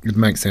 Mm-hmm. It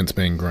makes sense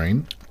being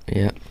green.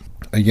 Yeah.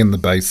 Again, the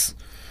base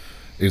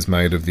is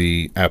made of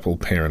the apple,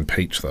 pear, and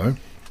peach, though.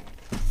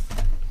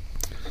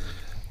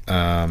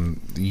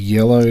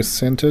 Yellow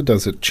centre,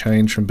 does it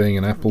change from being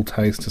an apple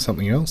taste to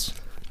something else?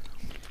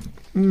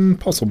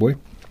 Possibly.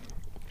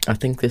 I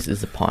think this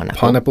is a pineapple.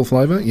 Pineapple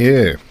flavour?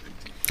 Yeah.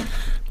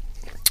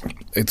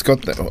 It's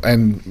got that,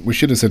 and we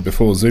should have said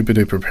before, Zooper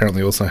Duper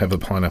apparently also have a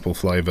pineapple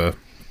flavour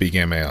Big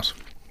M out.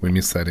 We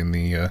missed that in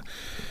the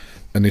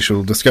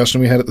initial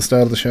discussion we had at the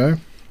start of the show.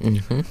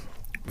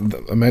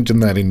 Imagine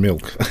that in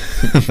milk,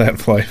 that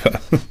flavour.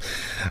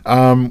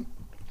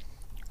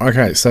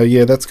 Okay, so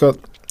yeah, that's got,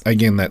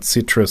 again, that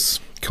citrus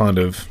kind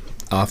of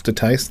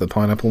aftertaste, the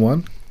pineapple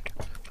one.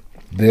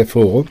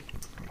 Therefore,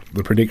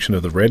 the prediction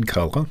of the red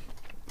colour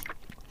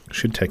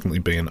should technically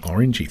be an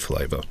orangey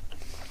flavour.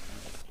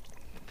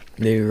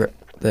 The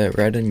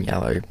red and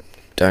yellow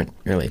don't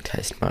really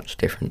taste much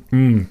different.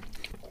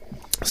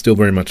 Still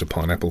very much a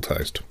pineapple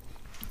taste.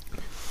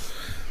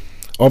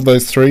 Of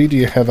those three, do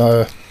you have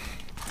a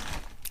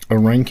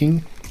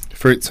ranking?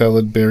 Fruit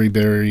salad,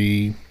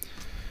 berry,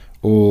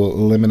 or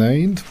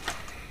lemonade?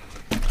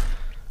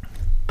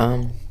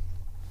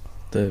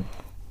 The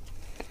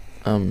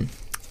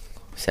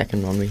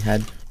second one we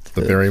had.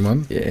 The berry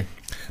one? Yeah.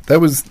 That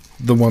was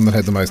the one that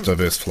had the most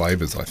diverse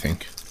flavours, I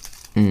think.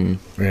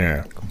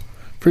 Yeah.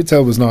 Fruit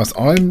salad was nice.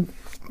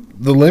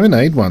 The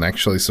lemonade one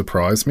actually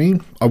surprised me.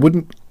 I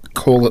wouldn't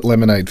call it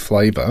lemonade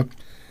flavour.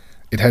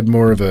 It had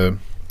more of a...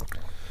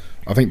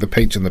 I think the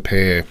peach and the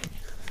pear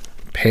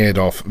paired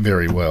off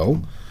very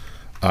well.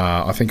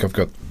 I think I've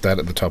got that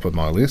at the top of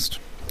my list.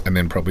 And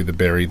then probably the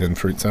berry, then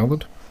fruit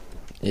salad.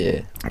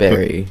 Yeah,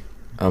 berry,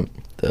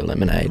 the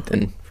lemonade,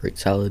 then fruit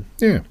salad.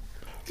 Yeah.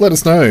 Let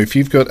us know if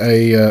you've got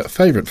a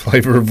favourite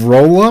flavour of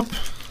roll-up.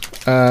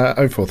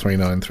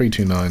 0439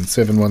 329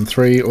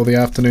 713 or the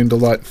Afternoon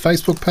Delight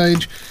Facebook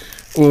page.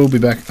 We'll be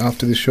back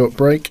after this short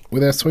break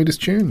with our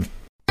sweetest tune.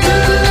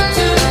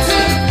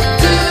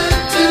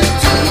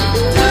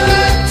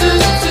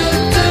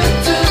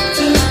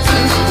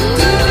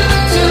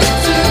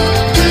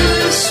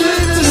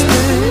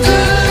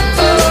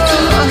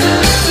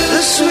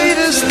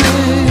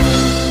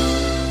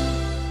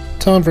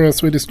 Time for our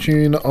sweetest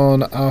tune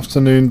on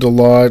Afternoon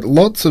Delight.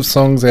 Lots of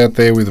songs out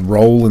there with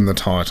roll in the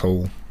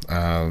title.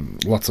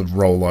 Lots of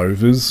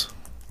rollovers,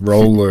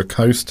 roller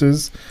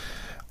coasters,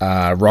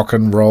 rock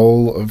and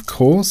roll, of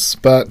course.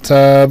 But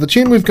the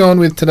tune we've gone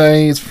with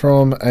today is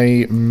from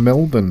a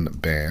Melbourne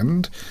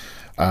band,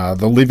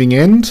 The Living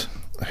End,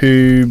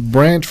 who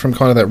branched from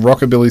kind of that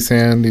rockabilly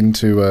sound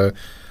into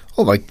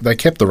they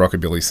kept the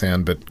rockabilly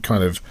sound, but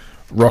kind of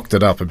rocked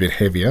it up a bit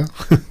heavier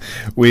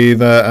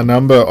with a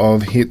number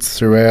of hits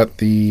throughout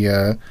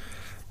the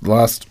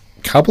last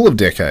couple of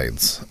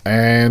decades.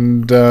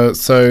 And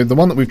so the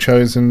one that we've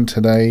chosen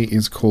today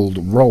is called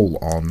Roll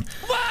On.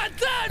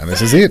 And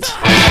this is it.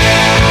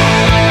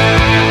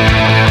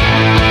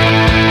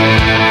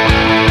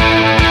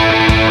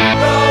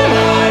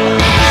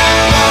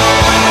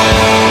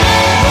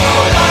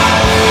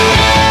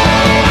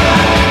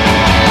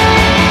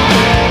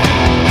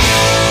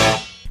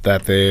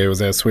 That there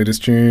was our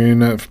sweetest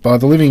tune by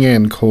The Living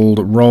End called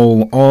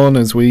Roll On,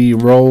 as we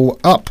roll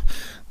up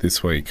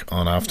this week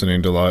on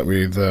Afternoon Delight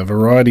with a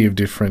variety of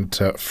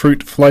different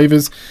fruit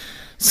flavours.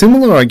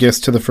 Similar, I guess,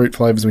 to the fruit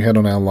flavours we had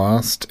on our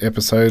last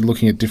episode,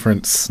 looking at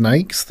different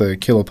snakes, the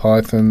killer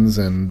pythons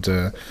and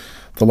the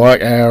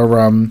like.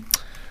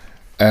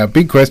 Our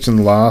big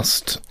question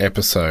last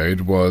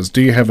episode was,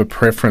 do you have a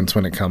preference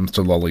when it comes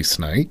to lolly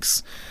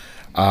snakes?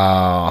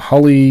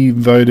 Holly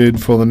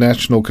voted for the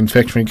National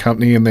Confectionery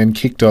Company and then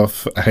kicked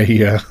off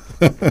an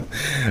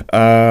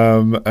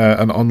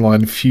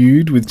online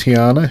feud with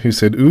Tiana, who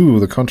said, "Ooh,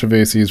 the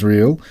controversy is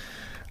real."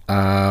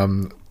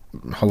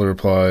 Holly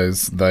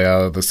replies, "They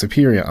are the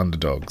superior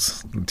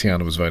underdogs."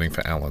 Tiana was voting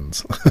for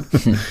Allen's.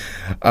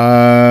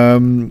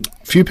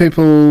 Few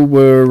people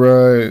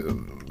were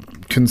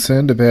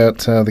concerned about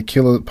the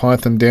killer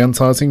python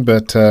downsizing,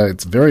 but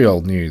it's very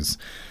old news.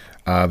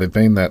 They've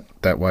been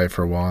that way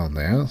for a while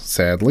now,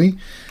 sadly.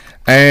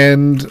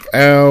 And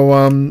our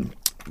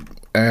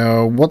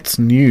what's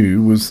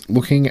new was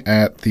looking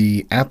at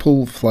the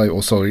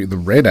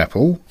the red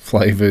apple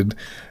flavoured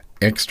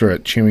extra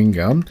chewing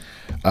gum.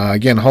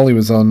 Again, Holly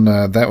was on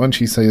that one.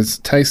 She says,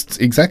 tastes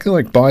exactly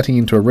like biting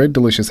into a red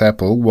delicious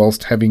apple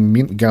whilst having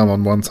mint gum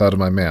on one side of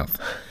my mouth,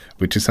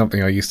 which is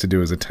something I used to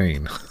do as a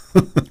teen.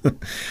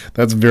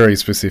 That's very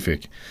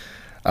specific.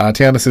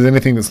 Tiana says,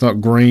 anything that's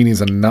not green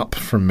is a nup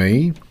from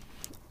me.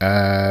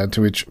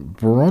 To which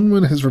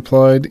Bronwyn has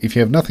replied, if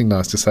you have nothing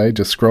nice to say,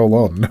 just scroll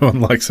on. No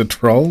one likes a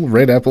troll.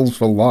 Red apples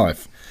for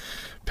life.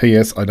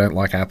 P.S. I don't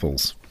like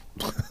apples.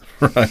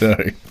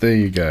 Righto. There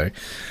you go.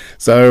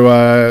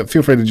 So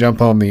feel free to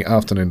jump on the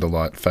Afternoon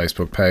Delight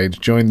Facebook page.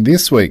 Join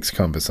this week's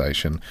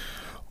conversation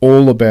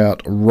all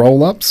about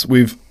roll-ups.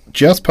 We've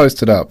just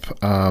posted up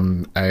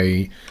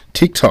a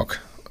TikTok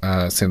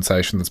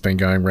sensation that's been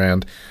going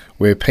around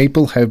where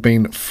people have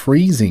been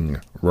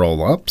freezing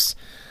roll-ups,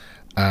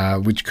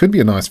 which could be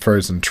a nice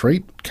frozen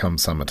treat come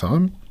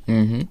summertime.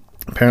 Mm-hmm.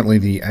 Apparently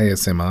the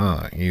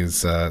ASMR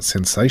is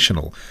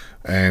sensational.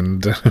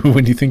 And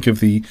when you think of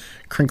the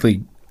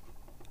crinkly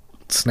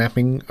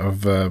snapping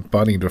of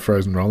biting into a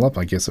frozen roll-up?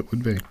 I guess it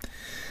would be.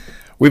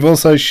 We've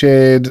also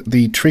shared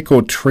the Trick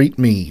or Treat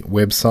Me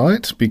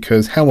website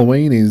because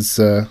Halloween is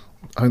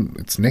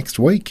it's next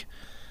week.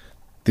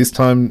 This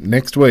time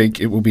next week,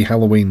 it will be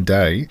Halloween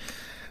Day.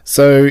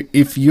 So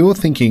if you're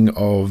thinking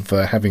of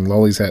having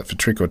lollies out for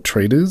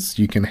trick-or-treaters,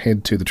 you can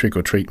head to the Trick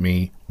or Treat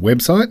Me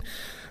website.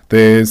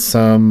 There's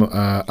some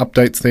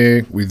updates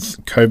there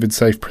with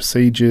COVID-safe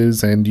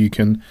procedures, and you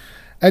can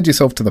add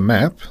yourself to the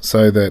map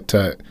so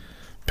that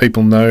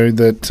people know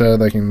that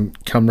they can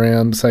come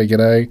round, say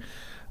g'day,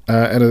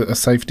 at a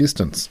safe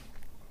distance.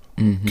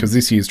 Because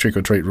this year's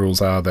trick-or-treat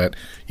rules are that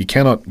you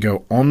cannot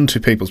go onto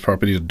people's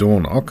property to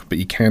door knock, but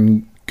you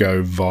can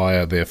go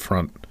via their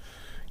front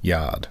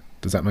yard.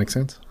 Does that make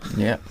sense?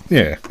 Yeah.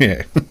 Yeah.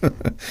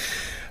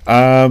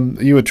 Are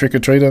you a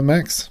trick-or-treater,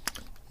 Max?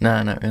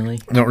 No, not really.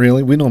 Not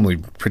really. We're normally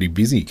pretty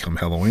busy come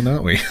Halloween,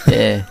 aren't we?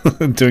 Yeah.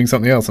 Doing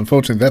something else.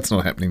 Unfortunately, that's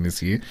not happening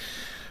this year,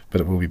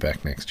 but it will be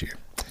back next year.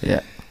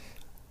 Yeah.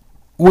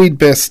 We'd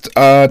best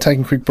take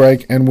a quick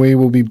break, and we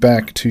will be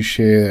back to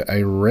share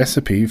a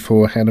recipe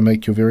for how to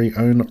make your very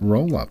own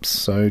roll-ups.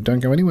 So don't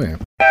go anywhere.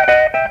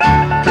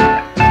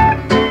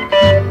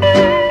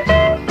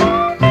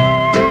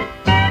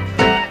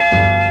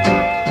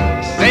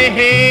 Say,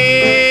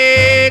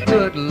 hey,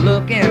 good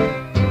looking,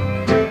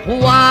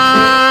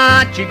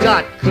 what you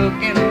got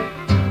cooking?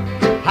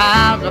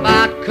 How's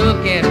about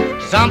cooking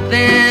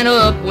something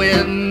up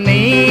with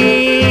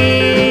me?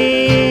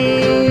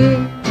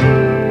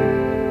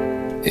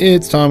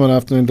 It's time on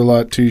Afternoon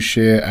Delight to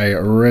share a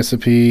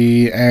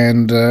recipe,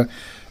 and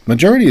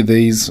majority of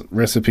these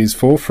recipes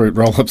for fruit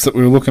roll-ups that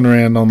we were looking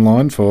around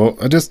online for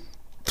are just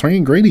 3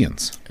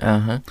 ingredients.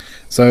 Uh-huh.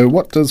 So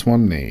what does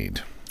one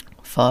need?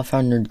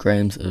 500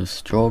 grams of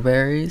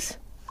strawberries,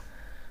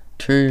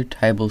 2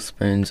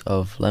 tablespoons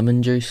of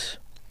lemon juice,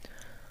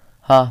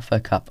 half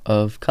a cup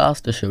of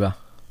caster sugar.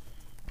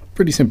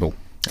 Pretty simple.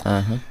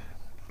 Uh-huh.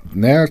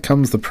 Now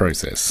comes the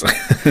process.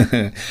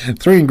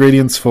 3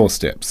 ingredients, 4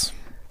 steps.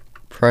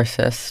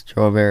 Process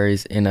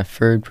strawberries in a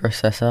food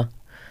processor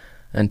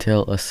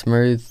until a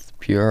smooth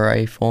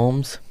puree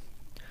forms.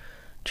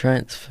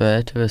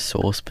 Transfer to a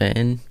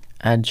saucepan,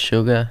 add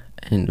sugar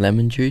and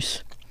lemon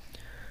juice.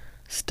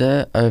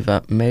 Stir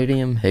over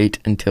medium heat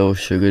until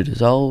sugar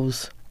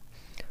dissolves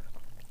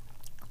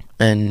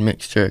and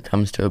mixture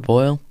comes to a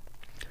boil.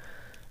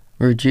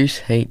 Reduce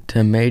heat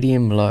to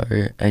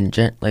medium-low and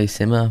gently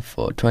simmer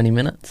for 20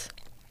 minutes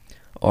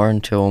or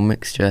until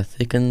mixture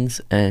thickens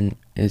and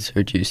is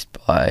reduced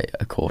by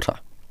a quarter.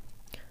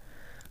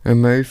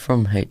 Remove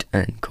from heat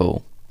and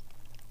cool.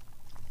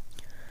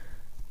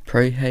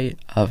 Preheat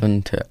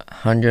oven to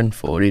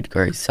 140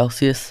 degrees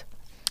Celsius.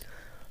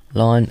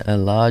 Line a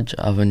large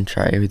oven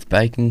tray with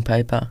baking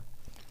paper.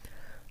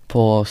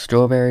 Pour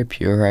strawberry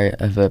puree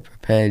over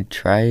prepared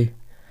tray.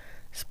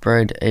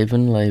 Spread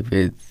evenly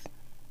with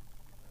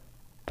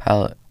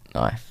palette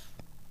knife.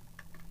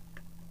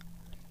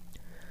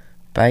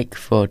 Bake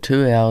for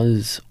 2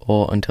 hours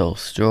or until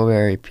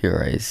strawberry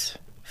puree is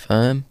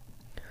firm,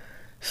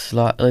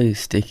 slightly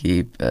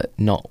sticky but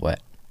not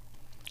wet.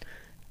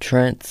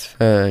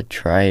 Transfer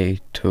tray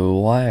to a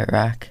wire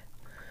rack.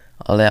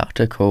 Allow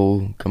to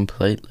cool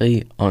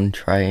completely on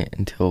tray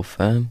until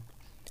firm.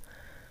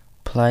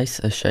 Place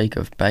a sheet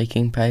of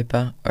baking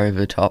paper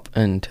over top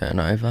and turn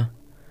over.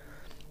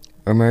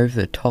 Remove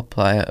the top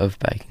layer of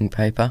baking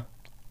paper.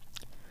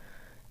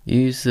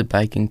 Use the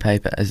baking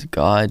paper as a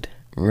guide.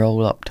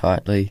 Roll up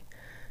tightly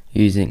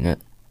using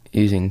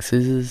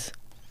scissors.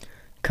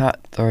 Cut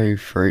through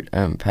fruit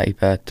and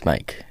paper to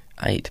make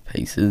 8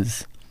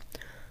 pieces.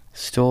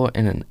 Store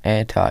in an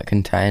airtight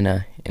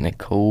container in a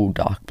cool,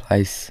 dark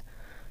place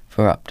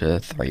for up to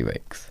 3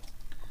 weeks.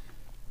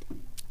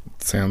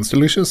 Sounds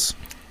delicious.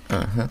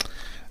 Uh-huh.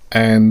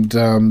 And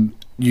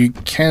you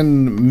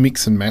can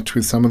mix and match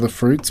with some of the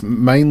fruits,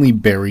 mainly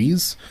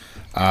berries.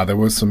 There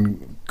were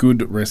some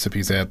good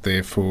recipes out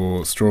there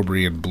for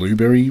strawberry and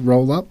blueberry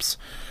roll-ups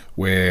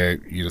where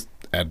you just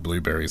add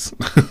blueberries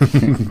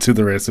to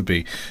the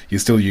recipe. You're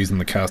still using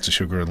the caster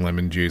sugar and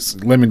lemon juice.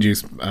 Lemon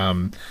juice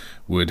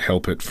would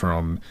help it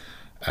from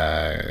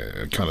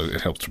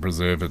it helps to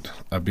preserve it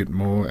a bit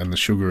more, and the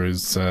sugar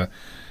is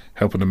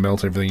helping to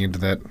melt everything into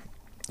that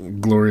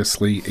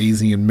gloriously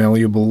easy and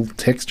malleable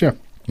texture.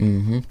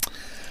 Mm-hmm.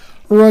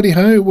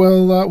 Righty-ho,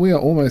 well, we are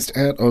almost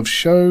out of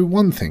show.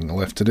 One thing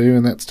left to do,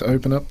 and that's to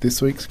open up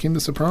this week's Kinder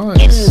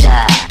Surprise.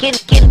 Kinder,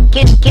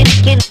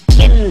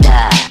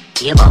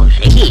 you won't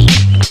see.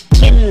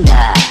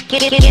 Kinder,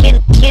 Kinder,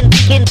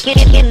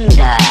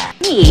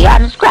 me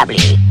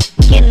unscrabbly.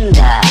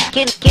 Kinder,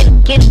 Kinder,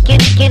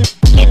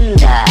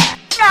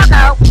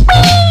 Choco,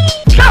 wee,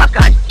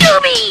 Choco,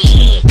 Dooby,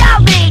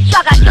 Dooby,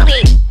 Choco, Dooby,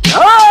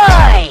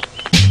 oi!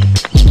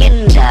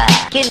 Kinder,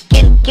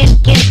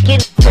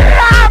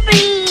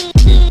 Floppy.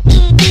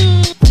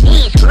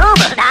 He's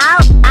grooving now,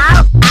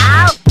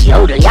 ow,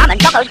 yodel, yum, and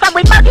Choco scrub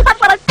with multi pups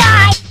will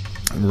die.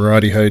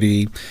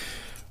 Righty-ho-dee.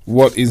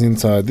 What is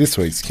inside this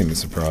week's Kinder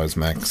Surprise,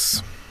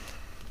 Max?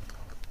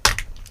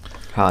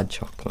 Hard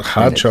chocolate.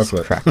 Hard and it's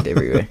chocolate. cracked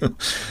everywhere.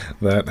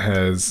 That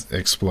has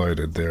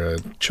exploded. There are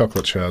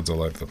chocolate shards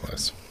all over the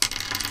place.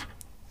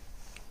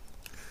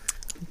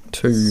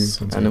 2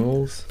 Sounds like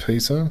animals.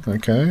 Pizza,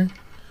 okay.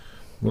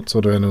 What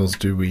sort of animals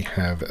do we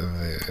have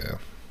there?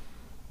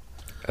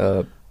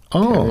 A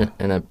Oh, parent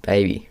and a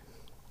baby.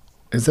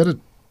 is that a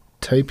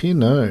tapir?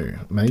 No,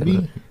 maybe.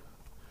 Dunno.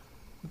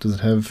 Does it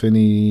have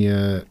any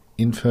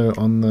info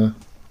on the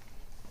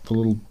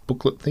little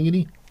booklet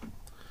thingy?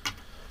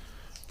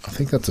 I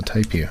think that's a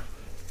tapir.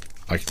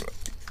 I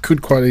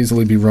could quite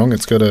easily be wrong.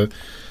 It's got a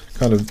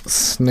kind of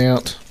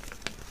snout.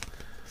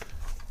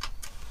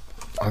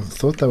 I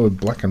thought they were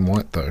black and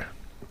white though.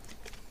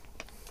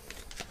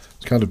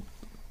 It's kind of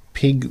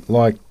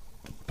pig-like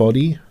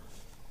body.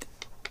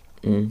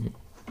 Mm-hmm.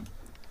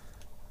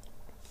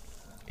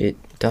 It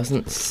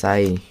doesn't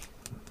say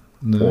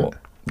No. what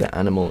the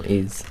animal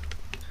is.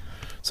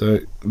 So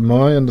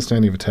my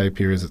understanding of a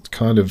tapir is it's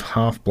kind of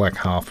half black,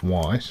 half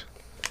white.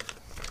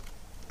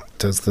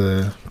 Does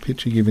the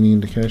picture give any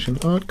indication?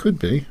 Oh, it could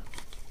be.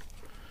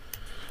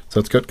 So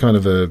it's got kind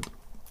of a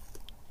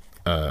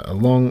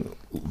long,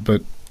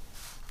 but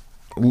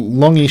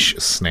longish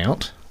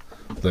snout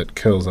that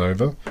curls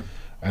over,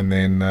 and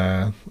then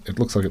it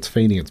looks like it's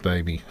feeding its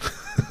baby.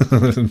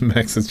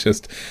 Max has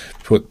just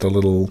put the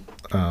little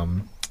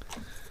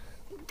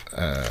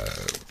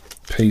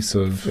piece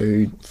of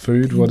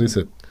food. What is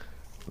it?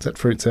 Is that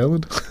fruit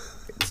salad?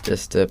 It's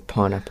just a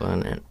pineapple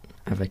and an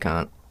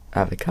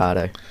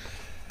avocado.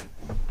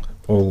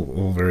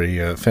 All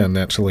very found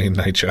naturally in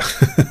nature.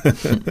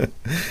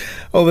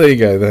 Well, there you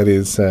go. That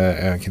is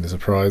our Kinder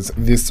Surprise.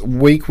 This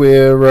week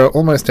we're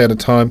almost out of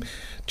time.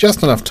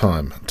 Just enough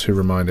time to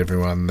remind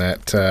everyone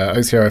that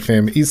OCR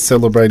FM is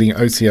celebrating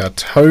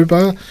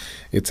OCR-tober.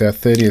 It's our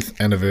 30th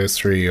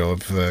anniversary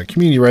of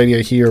community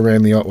radio here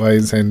around the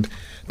Otways, and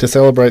to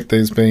celebrate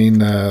there's been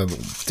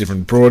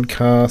different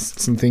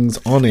broadcasts and things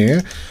on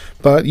air,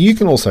 but you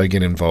can also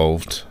get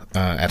involved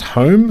at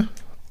home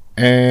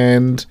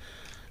and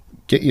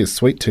get your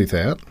sweet tooth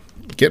out,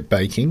 get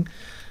baking,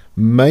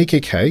 make a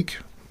cake,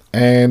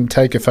 and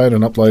take a photo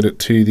and upload it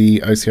to the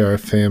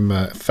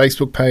OCRFM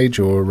Facebook page,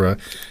 or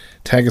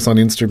tag us on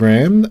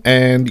Instagram,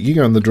 and you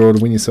go in the draw to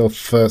win yourself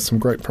some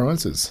great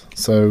prizes.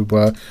 So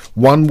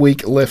 1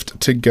 week left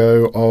to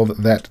go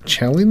of that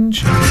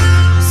challenge.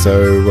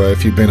 So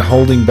if you've been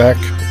holding back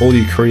all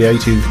your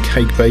creative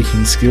cake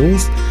baking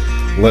skills,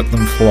 let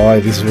them fly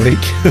this week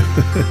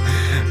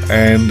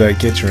and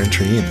get your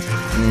entry in.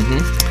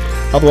 Mm-hmm.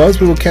 Otherwise,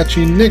 we will catch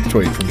you next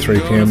week from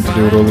 3 p.m. to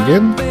do it all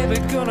again.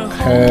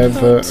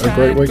 Have a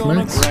great week,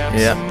 mates.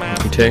 Yeah,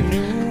 you too.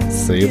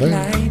 See you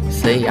then.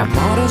 See ya.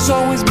 Motto's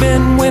always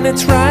been when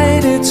it's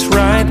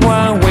right,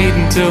 while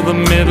waiting till the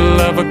middle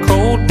of a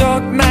cold,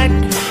 dark night.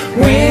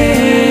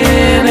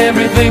 When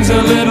everything's a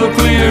little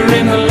clearer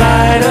in the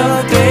light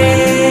of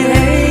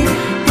day.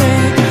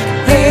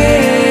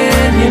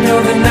 And you know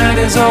the night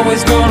is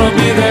always gonna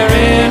be there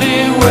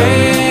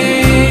anyway.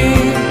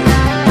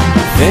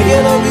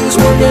 Thinking of you's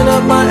working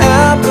up my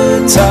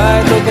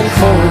appetite. Looking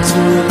forward to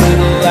a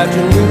little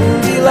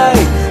afternoon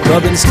delight.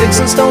 Rubbing sticks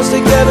and stones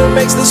together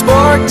makes the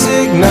sparks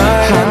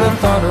ignite. And the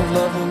thought of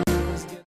love